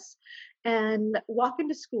dress and walking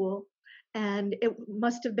to school. And it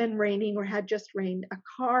must have been raining or had just rained. A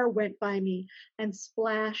car went by me and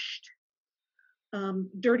splashed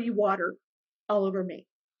dirty water all over me.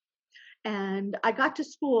 And I got to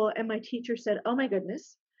school and my teacher said, "Oh my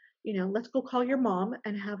goodness, let's go call your mom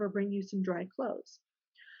and have her bring you some dry clothes."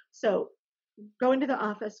 So go into the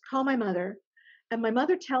office, call my mother, and my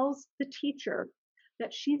mother tells the teacher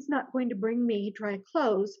that she's not going to bring me dry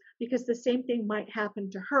clothes because the same thing might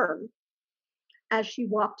happen to her as she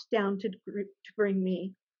walked down to bring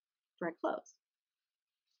me dry clothes.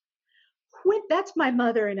 That's my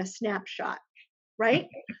mother in a snapshot, right?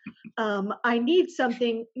 I need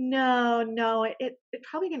something. No, it's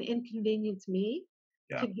probably going to inconvenience me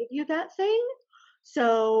Yeah. to give you that thing.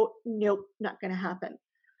 So nope, not going to happen.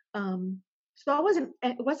 So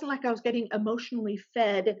it wasn't like I was getting emotionally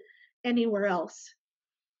fed anywhere else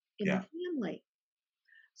in Yeah. the family.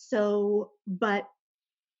 So, but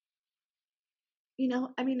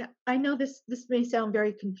I mean, I know this may sound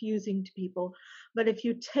very confusing to people, but if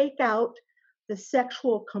you take out the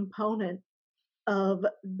sexual component of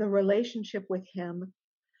the relationship with him,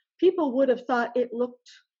 people would have thought it looked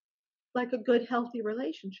like a good, healthy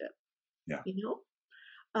relationship, Yeah.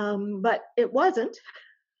 But it wasn't.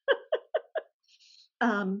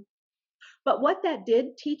 Um, but what that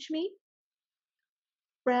did teach me,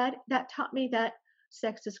 Brad, that taught me that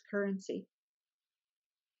sex is currency.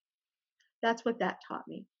 That's what that taught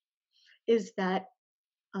me, is that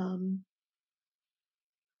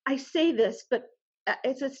I say this, but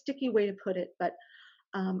it's a sticky way to put it, but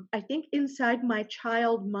I think inside my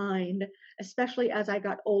child mind, especially as I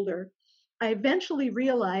got older, I eventually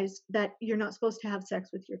realized that you're not supposed to have sex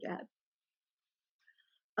with your dad.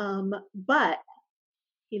 But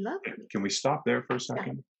he loved me. Can we stop there for a Yeah.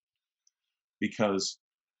 second? Because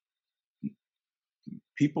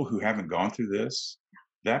people who haven't gone through this,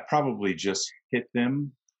 that probably just hit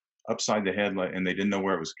them upside the head, and they didn't know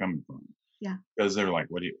where it was coming from. Yeah. Because they're like,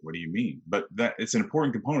 what do you mean? But that it's an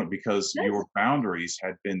important component because Yes. your boundaries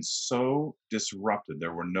had been so disrupted.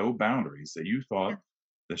 There were no boundaries that you thought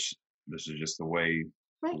this is just the way the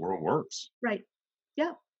Right. world works. Right.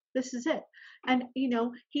 Yeah. This is it. And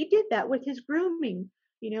he did that with his grooming.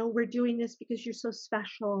 We're doing this because you're so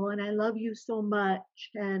special and I love you so much.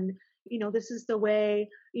 And this is the way,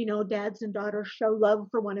 dads and daughters show love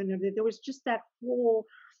for one another. There was just that whole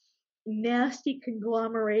nasty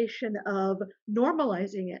conglomeration of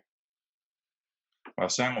normalizing it. While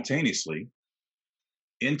simultaneously,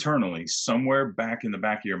 internally, somewhere back in the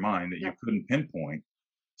back of your mind that you couldn't pinpoint,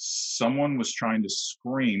 someone was trying to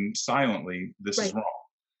scream silently, "This is wrong."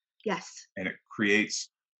 Yes. And it creates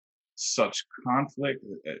such conflict,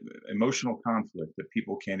 emotional conflict that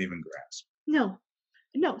people can't even grasp. No.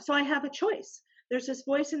 So I have a choice. There's this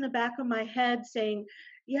voice in the back of my head saying,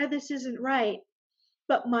 yeah, this isn't right.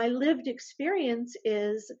 But my lived experience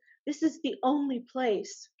is this is the only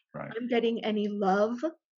place I'm getting any love,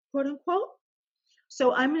 quote unquote.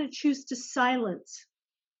 So I'm going to choose to silence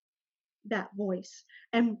that voice.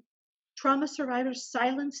 And trauma survivors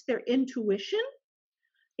silence their intuition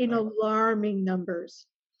in alarming numbers.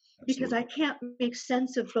 Because I can't make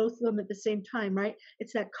sense of both of them at the same time, right?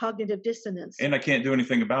 It's that cognitive dissonance. And I can't do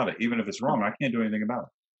anything about it. Even if it's wrong, I can't do anything about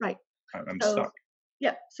it. Right. I'm stuck.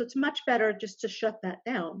 Yeah. So it's much better just to shut that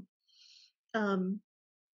down.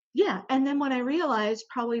 Yeah. And then when I realized,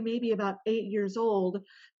 probably maybe about 8 years old,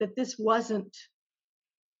 that this wasn't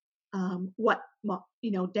what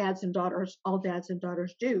dads and daughters, all dads and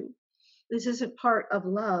daughters do. This isn't part of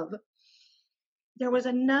love. There was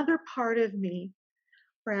another part of me,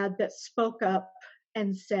 Brad, that spoke up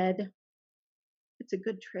and said, it's a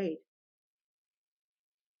good trade.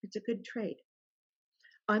 It's a good trade.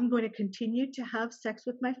 I'm going to continue to have sex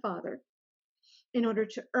with my father in order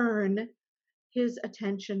to earn his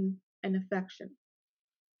attention and affection.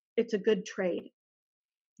 It's a good trade,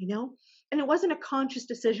 And it wasn't a conscious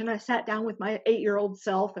decision. I sat down with my 8-year-old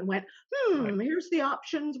self and went, here's the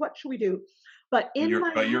options. What should we do? But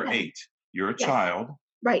you're 8. You're a child.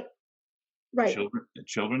 Right. Right,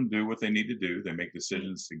 Children do what they need to do. They make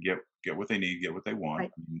decisions to get what they need, get what they want.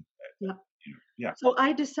 right. I mean, Yeah. yeah. So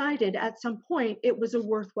I decided at some point it was a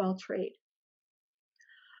worthwhile trade.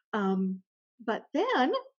 Um, but then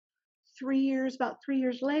about 3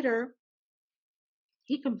 years later,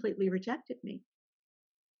 he completely rejected me.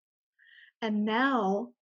 And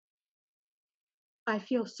now I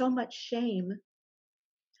feel so much shame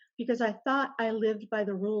because I thought I lived by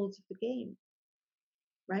the rules of the game,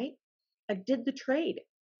 right? I did the trade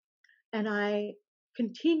and I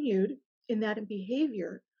continued in that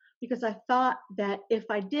behavior because I thought that if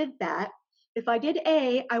I did that, if I did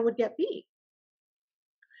A, I would get B.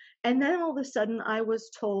 And then all of a sudden I was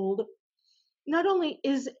told, not only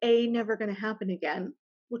is A never going to happen again,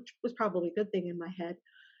 which was probably a good thing in my head,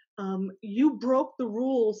 you broke the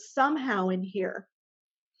rules somehow in here.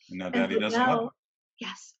 And now And daddy so doesn't love you. now,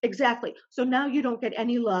 yes, exactly. So now you don't get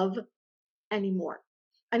any love anymore.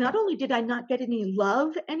 And Yeah. not only did I not get any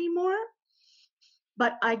love anymore,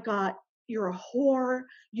 but I got, you're a whore,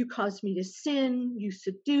 you caused me to sin, you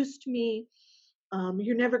seduced me,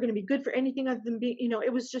 you're never going to be good for anything other than being,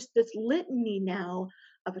 it was just this litany now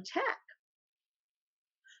of attack.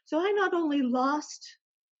 So I not only lost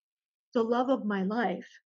the love of my life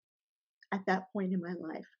at that point in my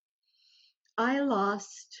life, I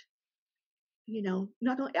lost,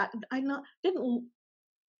 not only I not didn't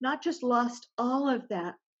not just lost all of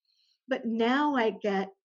that, but now I get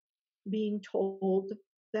being told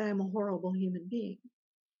that I'm a horrible human being.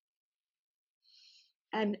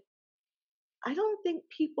 And I don't think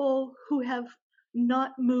people who have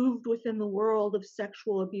not moved within the world of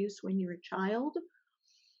sexual abuse when you're a child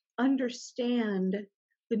understand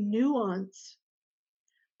the nuance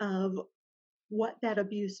of what that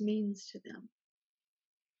abuse means to them.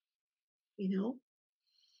 You know,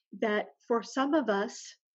 that for some of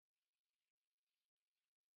us,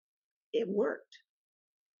 it worked.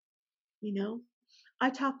 You know, I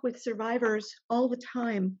talk with survivors all the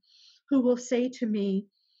time who will say to me,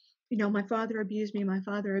 my father abused me, my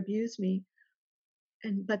father abused me.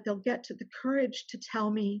 But they'll get to the courage to tell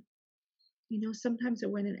me, sometimes I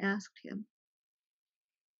went and asked him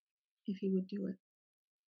if he would do it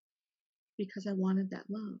because I wanted that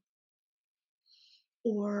love.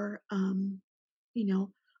 Or,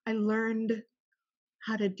 I learned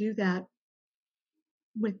how to do that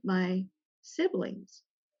with my siblings.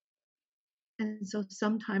 And so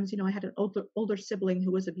sometimes, I had an older sibling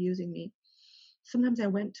who was abusing me. Sometimes I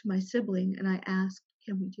went to my sibling and I asked,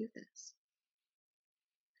 can we do this?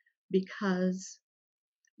 Because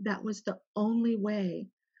that was the only way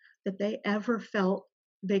that they ever felt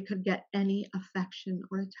they could get any affection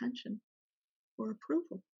or attention or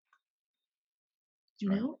approval,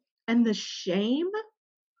 That's right. And the shame,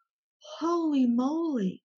 holy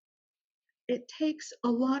moly, it takes a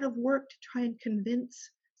lot of work to try and convince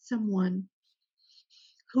someone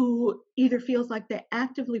who either feels like they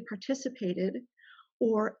actively participated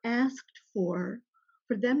or asked for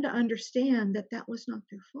them to understand that that was not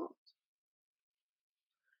their fault.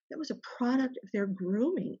 That was a product of their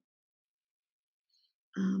grooming.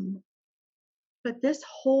 But this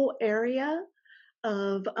whole area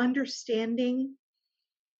of understanding,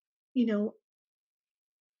 I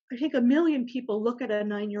think a million people look at a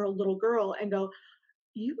 9-year-old little girl and go,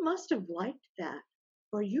 you must have liked that,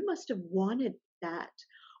 or you must have wanted that,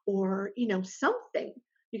 or, something,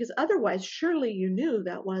 because otherwise, surely you knew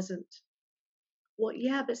that wasn't. Well,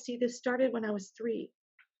 yeah, but see, this started when I was 3.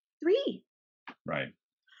 3. Right.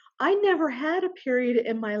 I never had a period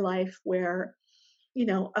in my life where,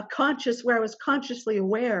 where I was consciously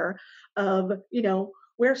aware of,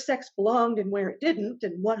 where sex belonged and where it didn't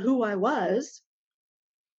and who I was.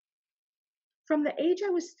 From the age I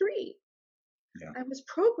was 3, Yeah. I was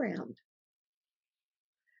programmed.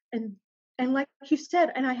 And like you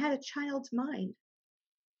said, and I had a child's mind.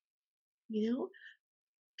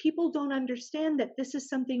 People don't understand that this is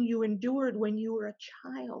something you endured when you were a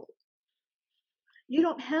child. You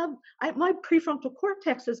don't have, my prefrontal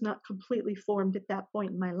cortex is not completely formed at that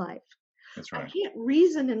point in my life. That's I right. can't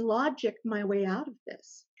reason and logic my way out of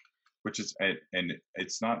this. Which is, and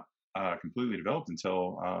it's not completely developed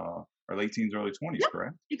until our late teens, early 20s, Yep,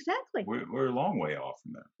 correct? exactly. We're a long way off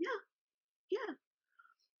from that. Yeah, yeah.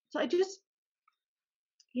 So I just,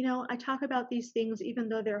 I talk about these things, even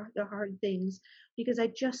though they're hard things, because I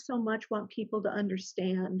just so much want people to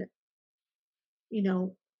understand,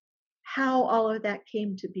 how all of that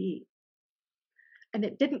came to be. And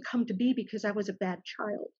it didn't come to be because I was a bad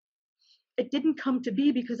child. It didn't come to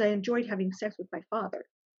be because I enjoyed having sex with my father.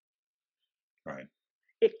 Right.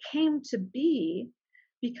 It came to be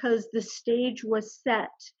because the stage was set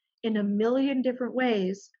in a million different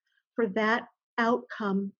ways for that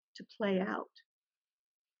outcome to play out.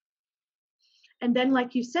 And then,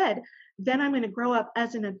 like you said, then I'm going to grow up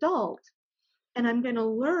as an adult and I'm going to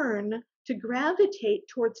learn to gravitate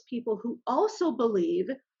towards people who also believe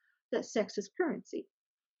that sex is currency.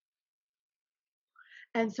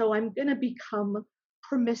 And so I'm going to become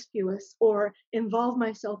promiscuous or involve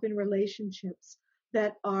myself in relationships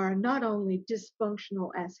that are not only dysfunctional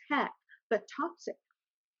as heck, but toxic.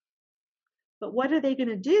 But what are they going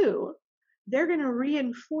to do? They're going to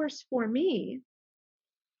reinforce for me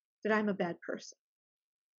that I'm a bad person.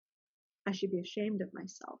 I should be ashamed of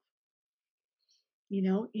myself. You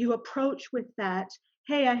know, you approach with that,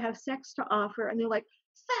 hey, I have sex to offer. And they're like,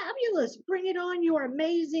 fabulous, bring it on. You are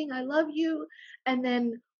amazing. I love you. And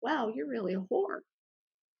then, wow, you're really a whore.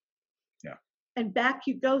 Yeah. And back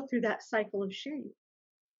you go through that cycle of shame.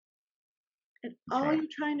 And That's all right. you're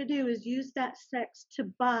trying to do is use that sex to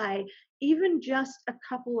buy even just a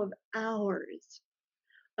couple of hours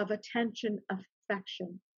of attention,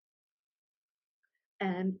 affection.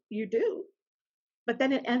 And you do. But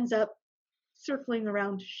then it ends up circling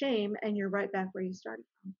around to shame, and you're right back where you started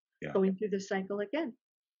from, Yeah. going through the cycle again.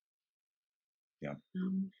 Yeah.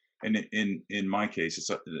 And in my case,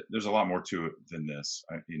 there's a lot more to it than this.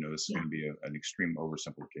 This is going to be an extreme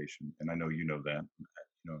oversimplification, and I know you know that.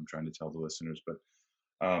 I'm trying to tell the listeners, but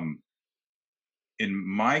in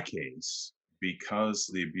my case, because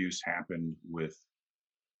the abuse happened with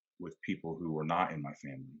people who were not in my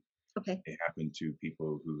family, Okay. it happened to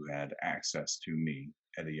people who had access to me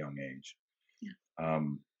at a young age. Yeah.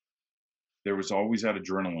 There was always that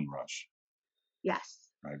adrenaline rush,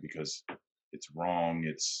 Yes. right? Because it's wrong.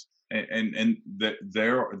 There's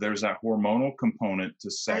that hormonal component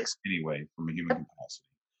to sex anyway from a human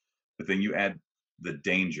capacity. But then you add the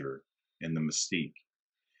danger and the mystique.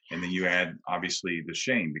 And then you add obviously the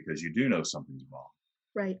shame because you do know something's wrong.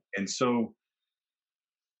 Right. And so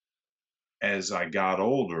as I got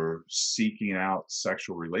older, seeking out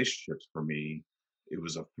sexual relationships for me, it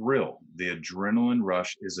was a thrill. The adrenaline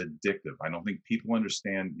rush is addictive. I don't think people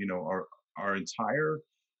understand, our entire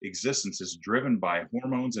existence is driven by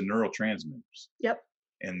hormones and neurotransmitters. Yep.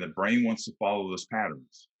 And the brain wants to follow those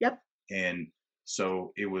patterns. Yep. And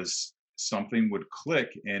so it was something would click,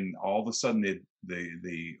 and all of a sudden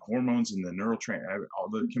the hormones and the all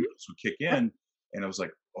the chemicals would kick in, and I was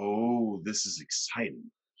like, oh, this is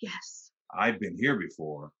exciting. Yes. I've been here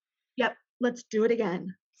before. Yep. Let's do it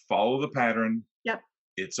again. Follow the pattern. Yep.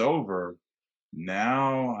 It's over.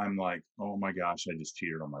 Now I'm like, oh my gosh, I just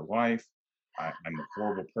cheated on my wife. I'm a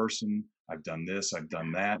horrible person. I've done this, I've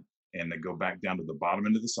done that. And I go back down to the bottom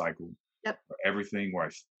end of the cycle. Yep. Everything where I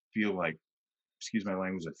feel like, excuse my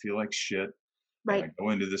language, I feel like shit. Right. And I go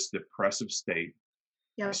into this depressive state.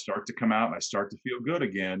 Yep. I start to come out and I start to feel good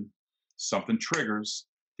again. Something triggers.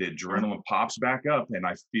 The adrenaline pops back up and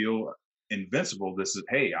I feel invincible. This is,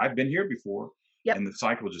 hey, I've been here before. Yep. And the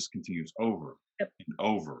cycle just continues over and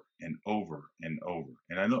over and over and over.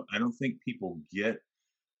 And I don't think people get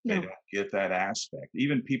they don't get that aspect.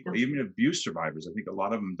 Even people, even abuse survivors, I think a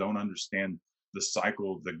lot of them don't understand the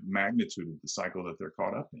cycle, the magnitude of the cycle that they're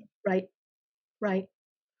caught up in. Right. Right.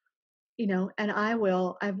 And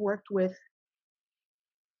I've worked with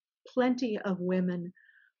plenty of women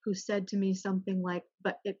who said to me something like,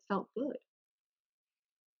 but it felt good.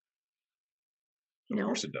 Of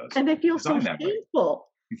course it does. And they feel so shameful,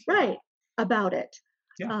 right, about it.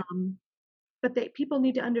 Yeah. But people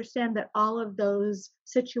need to understand that all of those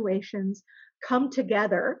situations come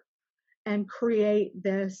together and create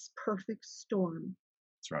this perfect storm.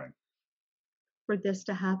 That's right. For this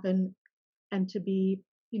to happen and to be,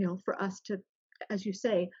 for us to, as you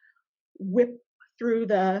say, whip through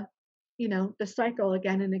the cycle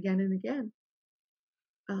again and again and again.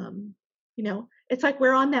 It's like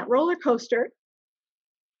we're on that roller coaster.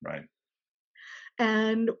 Right.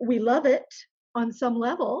 And we love it on some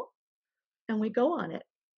level. And we go on it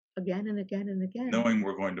again and again and again. Knowing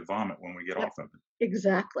we're going to vomit when we get off of it.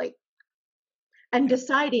 Exactly. And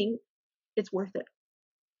deciding it's worth it.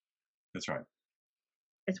 That's right.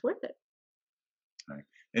 It's worth it. Right.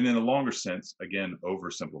 And in a longer sense, again,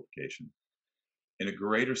 oversimplification. In a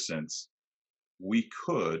greater sense, we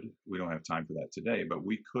don't have time for that today, but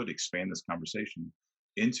we could expand this conversation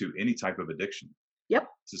into any type of addiction. Yep.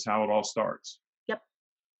 This is how it all starts. Yep.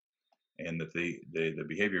 And that the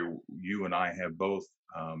behavior you and I have both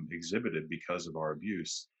exhibited because of our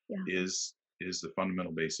abuse is the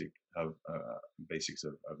fundamental basics of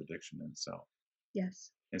addiction in itself.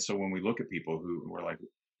 Yes. And so when we look at people who are like,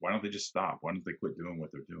 why don't they just stop? Why don't they quit doing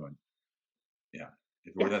what they're doing? Yeah.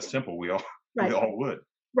 If it were that simple, we all would.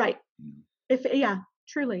 Right.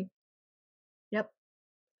 Truly. Yep.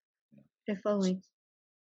 If only.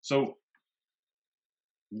 So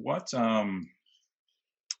what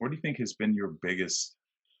do you think has been your biggest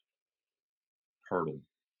hurdle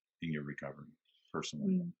in your recovery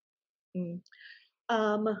personally? Mm, mm.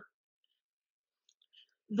 Um,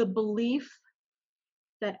 the belief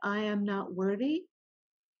that I am not worthy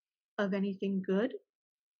of anything good,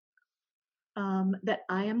 that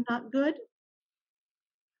I am not good.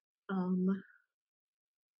 Um,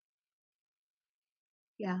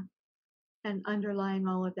 yeah, and underlying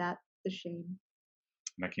all of that, the shame.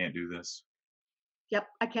 And I can't do this. Yep,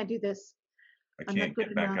 I can't do this. I I'm not can't good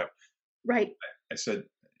get back enough. up. Right. I said,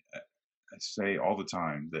 I say all the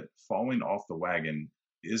time that falling off the wagon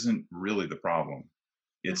isn't really the problem.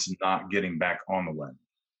 No. It's not getting back on the wagon.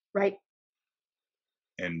 Right.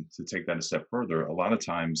 And to take that a step further, a lot of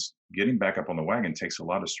times getting back up on the wagon takes a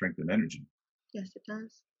lot of strength and energy. Yes, it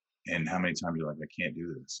does. And how many times you're like, I can't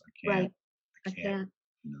do this. Right. I I can't, can't.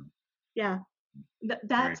 you know, Yeah. very,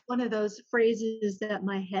 That's one of those phrases that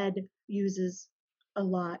my head uses a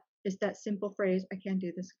lot. Is that simple phrase, I can't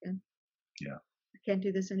do this again. yeah, I can't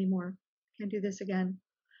do this anymore. I can't do this again.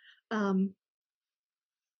 Um,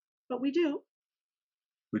 but we do,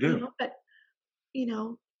 we do. but you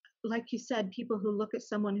know, like you said, people who look at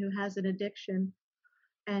someone who has an addiction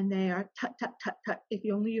and they are tut tut tut tut. If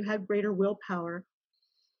you only you had greater willpower.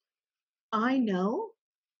 I know,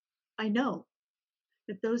 I know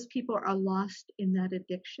that those people are lost in that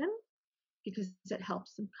addiction because it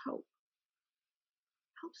helps them cope.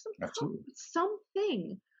 Helps them cope Absolutely. with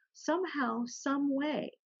something, somehow, some way.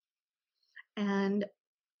 And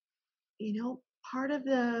part of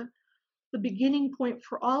the beginning point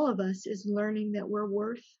for all of us is learning that we're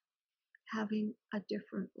worth having a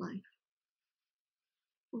different life.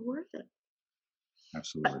 We're worth it.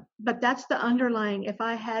 Absolutely. But that's the underlying. If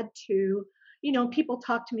I had to, people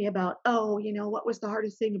talk to me about, oh, what was the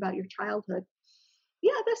hardest thing about your childhood?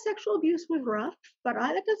 Yeah, the sexual abuse was rough, but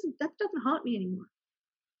that doesn't haunt me anymore.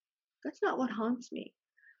 That's not what haunts me.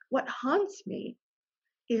 What haunts me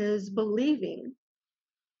is believing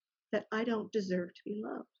that I don't deserve to be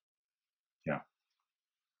loved. Yeah.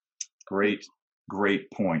 Great, great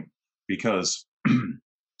point. Because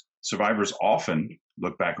survivors often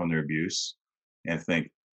look back on their abuse and think,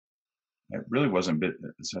 it really wasn't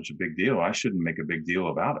such a big deal. I shouldn't make a big deal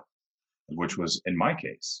about it, which was in my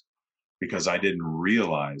case, because I didn't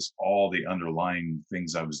realize all the underlying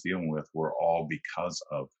things I was dealing with were all because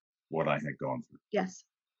of what I had gone through. Yes.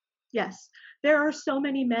 Yes. There are so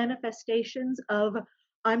many manifestations of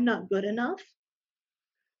I'm not good enough,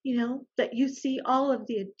 that you see all of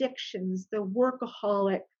the addictions, the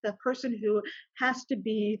workaholic, the person who has to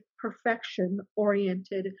be perfection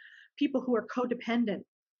oriented, people who are codependent.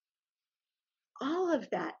 All of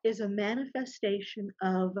that is a manifestation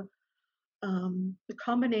of the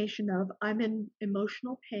combination of I'm in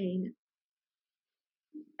emotional pain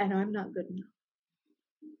and I'm not good enough.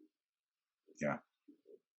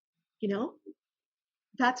 Yeah.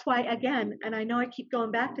 That's why, again, and I know I keep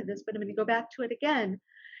going back to this, but I'm going to go back to it again.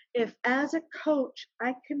 If as a coach,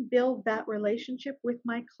 I can build that relationship with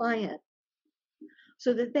my client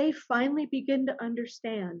so that they finally begin to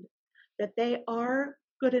understand that they are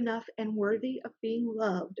good enough and worthy of being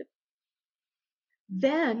loved,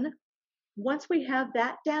 then once we have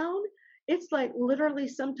that down, it's like literally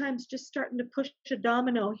sometimes just starting to push a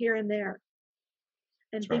domino here and there.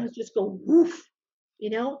 And That's right. things just go woof,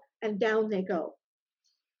 and down they go.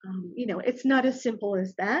 It's not as simple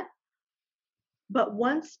as that. But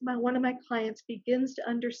once one of my clients begins to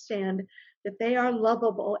understand that they are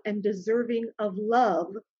lovable and deserving of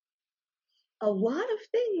love, a lot of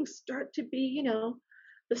things start to be,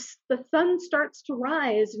 the sun starts to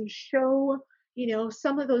rise and show,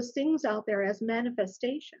 some of those things out there as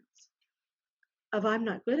manifestations of I'm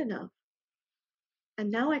not good enough.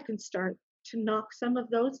 And now I can start to knock some of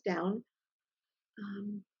those down.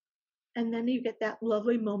 And then you get that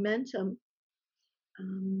lovely momentum.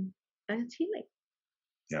 And it's healing.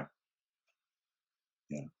 Yeah.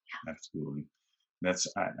 Yeah. Absolutely. That's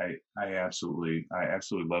I absolutely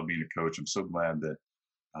love being a coach. I'm so glad that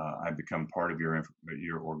I've become part of your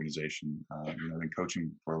organization. I've been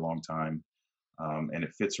coaching for a long time, and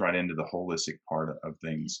it fits right into the holistic part of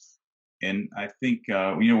things. And I think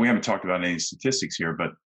we haven't talked about any statistics here,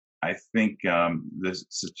 but I think the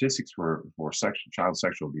statistics for child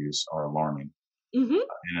sexual abuse are alarming Mm-hmm.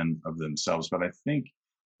 in and of themselves. But I think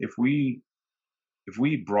if we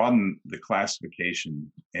broaden the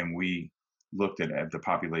classification and we looked at the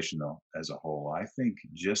population as a whole, I think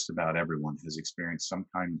just about everyone has experienced some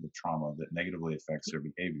kind of trauma that negatively affects their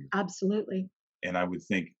behavior. Absolutely. And I would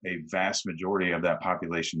think a vast majority of that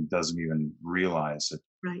population doesn't even realize it.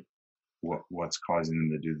 Right. what's causing them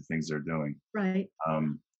to do the things they're doing. Right.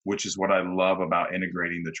 Which is what I love about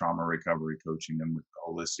integrating the trauma recovery coaching and with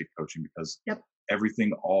holistic coaching, because Yep.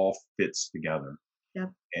 everything all fits together.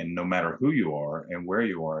 Yep. And no matter who you are and where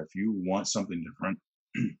you are, if you want something different,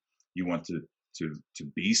 you want to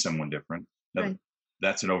be someone different. Now, Right.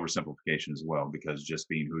 that's an oversimplification as well, because just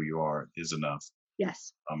being who you are is enough.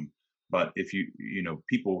 Yes. But if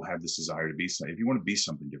people have this desire to be something. If you want to be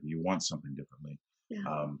something different, you want something differently.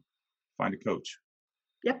 Yeah. Find a coach.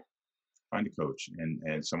 Yep. Find a coach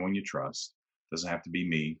and someone you trust. Doesn't have to be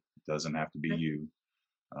me. Doesn't have to be Right. you.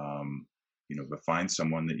 But find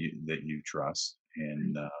someone that you trust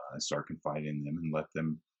and start confiding in them and let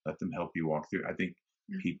them help you walk through. I think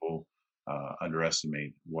people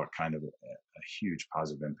underestimate what kind of a huge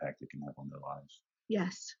positive impact it can have on their lives.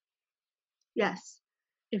 Yes. Yes.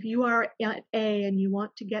 If you are at A and you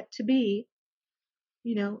want to get to B,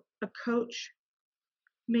 a coach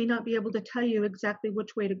may not be able to tell you exactly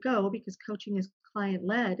which way to go because coaching is client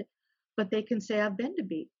led, but they can say, I've been to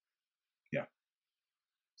B. Yeah.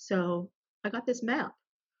 So I got this map,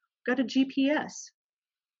 got a GPS.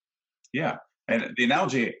 Yeah. And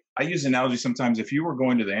I use the analogy sometimes. If you were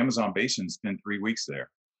going to the Amazon basin and spend 3 weeks there,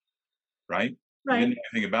 right? You didn't know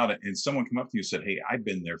anything about it. And someone come up to you and said, hey, I've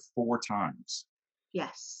been there 4 times.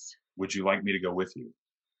 Yes. Would you like me to go with you?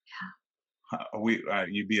 Yeah.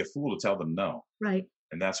 You'd be a fool to tell them no. Right.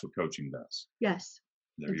 And that's what coaching does. Yes.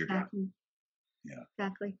 There exactly. you go. Yeah.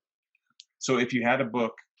 Exactly. So if you had a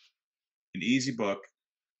book, an easy book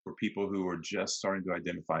for people who are just starting to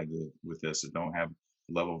identify with this and don't have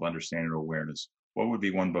a level of understanding or awareness, what would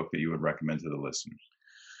be one book that you would recommend to the listeners?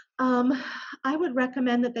 I would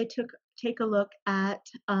recommend that they take a look at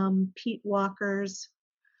Pete Walker's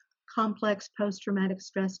Complex Post-Traumatic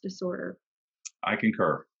Stress Disorder I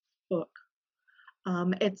concur. book.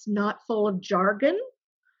 It's not full of jargon,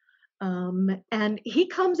 and he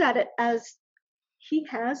comes at it as he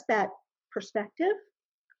has that perspective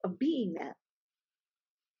of being that.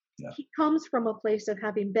 Yeah. He comes from a place of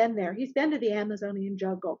having been there. He's been to the Amazonian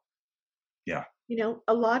jungle. Yeah.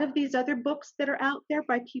 A lot of these other books that are out there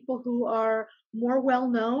by people who are more well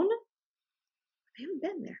known, they haven't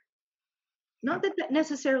been there. Not that that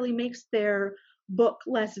necessarily makes their book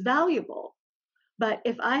less valuable, but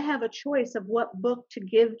if I have a choice of what book to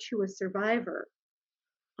give to a survivor,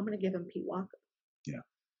 I'm going to give him Pete Walker. Yeah.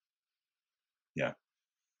 Yeah.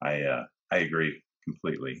 I agree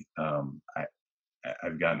completely.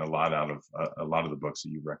 I've gotten a lot out of a lot of the books that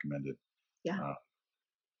you recommended. Yeah.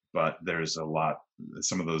 But there's a lot.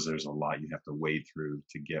 Some of those, there's a lot you have to wade through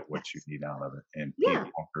to get what you need out of it. And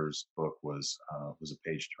Pete Walker's book was a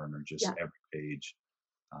page turner. Just every page.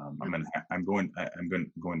 I'm going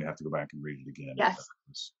to have to go back and read it again. Yes. It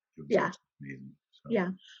was amazing. So. Yeah.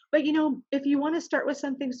 But if you want to start with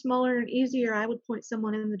something smaller and easier, I would point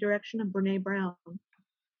someone in the direction of Brene Brown.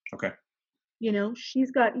 Okay.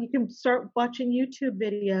 She's got, you can start watching YouTube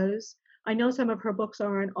videos. I know some of her books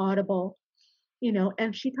are on Audible,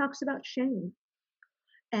 and she talks about shame.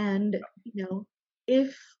 And,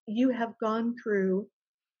 if you have gone through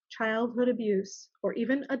childhood abuse or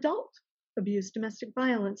even adult abuse, domestic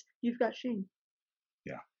violence, you've got shame.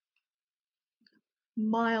 Yeah.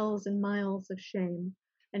 Miles and miles of shame.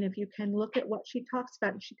 And if you can look at what she talks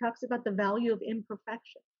about, she talks about the value of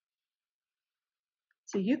imperfection.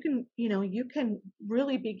 So you can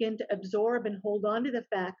really begin to absorb and hold on to the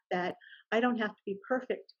fact that I don't have to be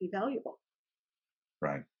perfect to be valuable.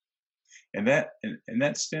 Right. And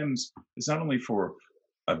that stems, it's not only for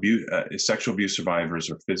abuse, sexual abuse survivors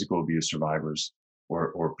or physical abuse survivors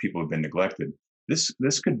or people who've been neglected.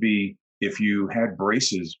 This could be if you had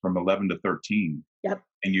braces from 11 to 13. Yep.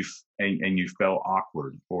 And you felt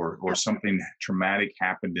awkward or something traumatic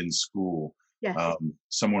happened in school. Yes.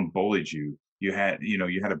 Someone bullied you. You had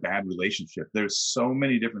a bad relationship. There's so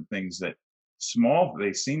many different things that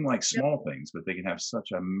they seem like small things, but they can have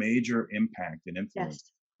such a major impact and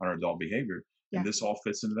influence on our adult behavior. And this all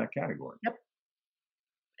fits into that category. Yep.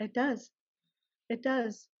 It does. It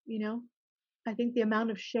does. I think the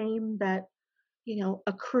amount of shame that,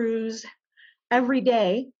 accrues every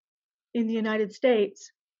day in the United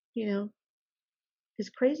States, is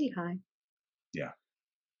crazy high. Yeah.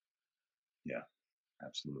 Yeah,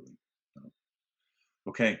 absolutely.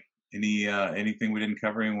 Okay. Anything we didn't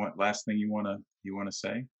cover? Any last thing you want to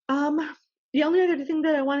say? The only other thing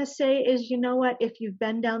that I want to say is, if you've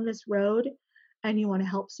been down this road and you want to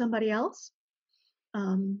help somebody else,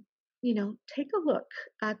 take a look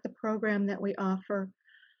at the program that we offer.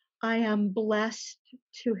 I am blessed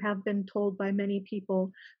to have been told by many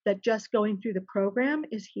people that just going through the program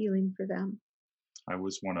is healing for them. I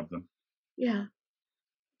was one of them. Yeah.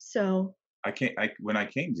 So, When I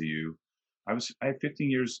came to you, I had 15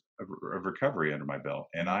 years of recovery under my belt,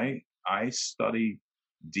 and I study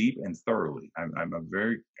deep and thoroughly. I'm a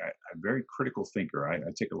very critical thinker. I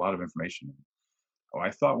take a lot of information in. Oh, I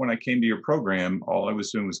thought when I came to your program, all I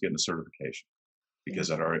was doing was getting a certification yeah, because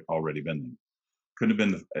I'd already been there. Couldn't have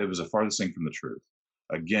been. It was the farthest thing from the truth.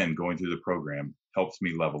 Again, going through the program helped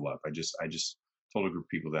me level up. I just told a group of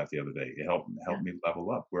people that the other day. It yeah, helped me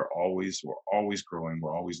level up. We're always growing.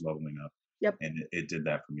 We're always leveling up, yep, and it did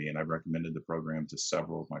that for me. And I've recommended the program to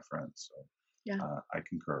several of my friends. yeah, So I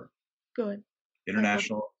concur. good. I love it.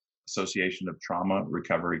 International Association of Trauma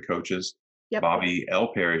Recovery Coaches, Yep, yep,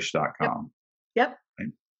 BobbiLParish.com. yep.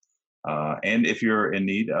 Right? And if you're in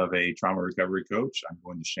need of a trauma recovery coach, I'm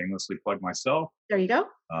going to shamelessly plug myself. There you go.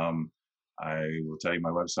 Um, I will tell you my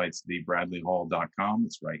website's thebradleyhall.com.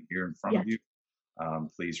 It's right here in front of Yes. you.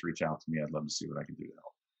 Please reach out to me. I'd love to see what I can do to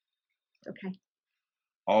help. Okay.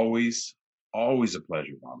 Always, always a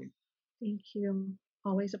pleasure, Bobbi. Thank you.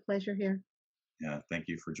 Always a pleasure here. Yeah, thank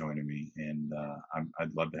you for joining me. And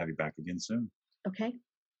I'd love to have you back again soon. Okay.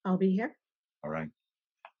 I'll be here. All right.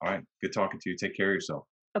 All right. Good talking to you. Take care of yourself.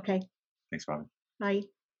 Okay. Thanks, Bobbi. Bye.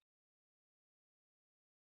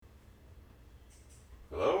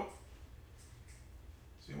 Hello?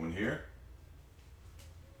 Is anyone here?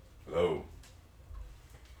 Hello?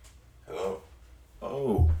 Hello?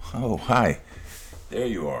 Oh, hi. There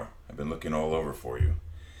you are. I've been looking all over for you.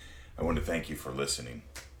 I want to thank you for listening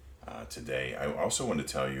today. I also want to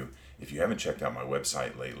tell you, if you haven't checked out my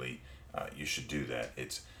website lately, you should do that.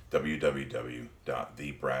 It's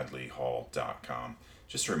www.thebradleyhall.com.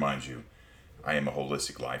 Just to remind you, I am a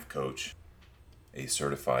holistic life coach, a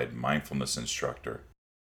certified mindfulness instructor,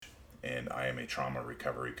 and I am a trauma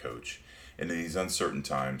recovery coach. And in these uncertain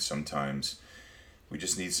times, sometimes we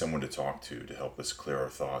just need someone to talk to help us clear our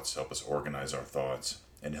thoughts, help us organize our thoughts,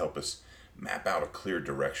 and help us map out a clear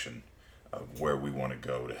direction of where we want to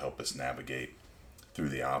go to help us navigate through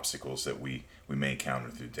the obstacles that we may encounter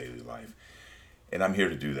through daily life. And I'm here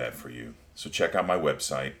to do that for you. So check out my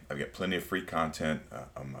website. I've got plenty of free content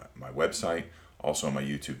on my website, also on my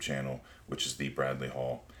YouTube channel, which is The Bradley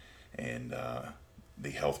Hall, and The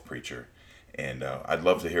Health Preacher. And I'd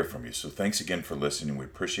love to hear from you. So thanks again for listening. We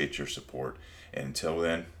appreciate your support. And until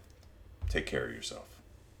then, take care of yourself.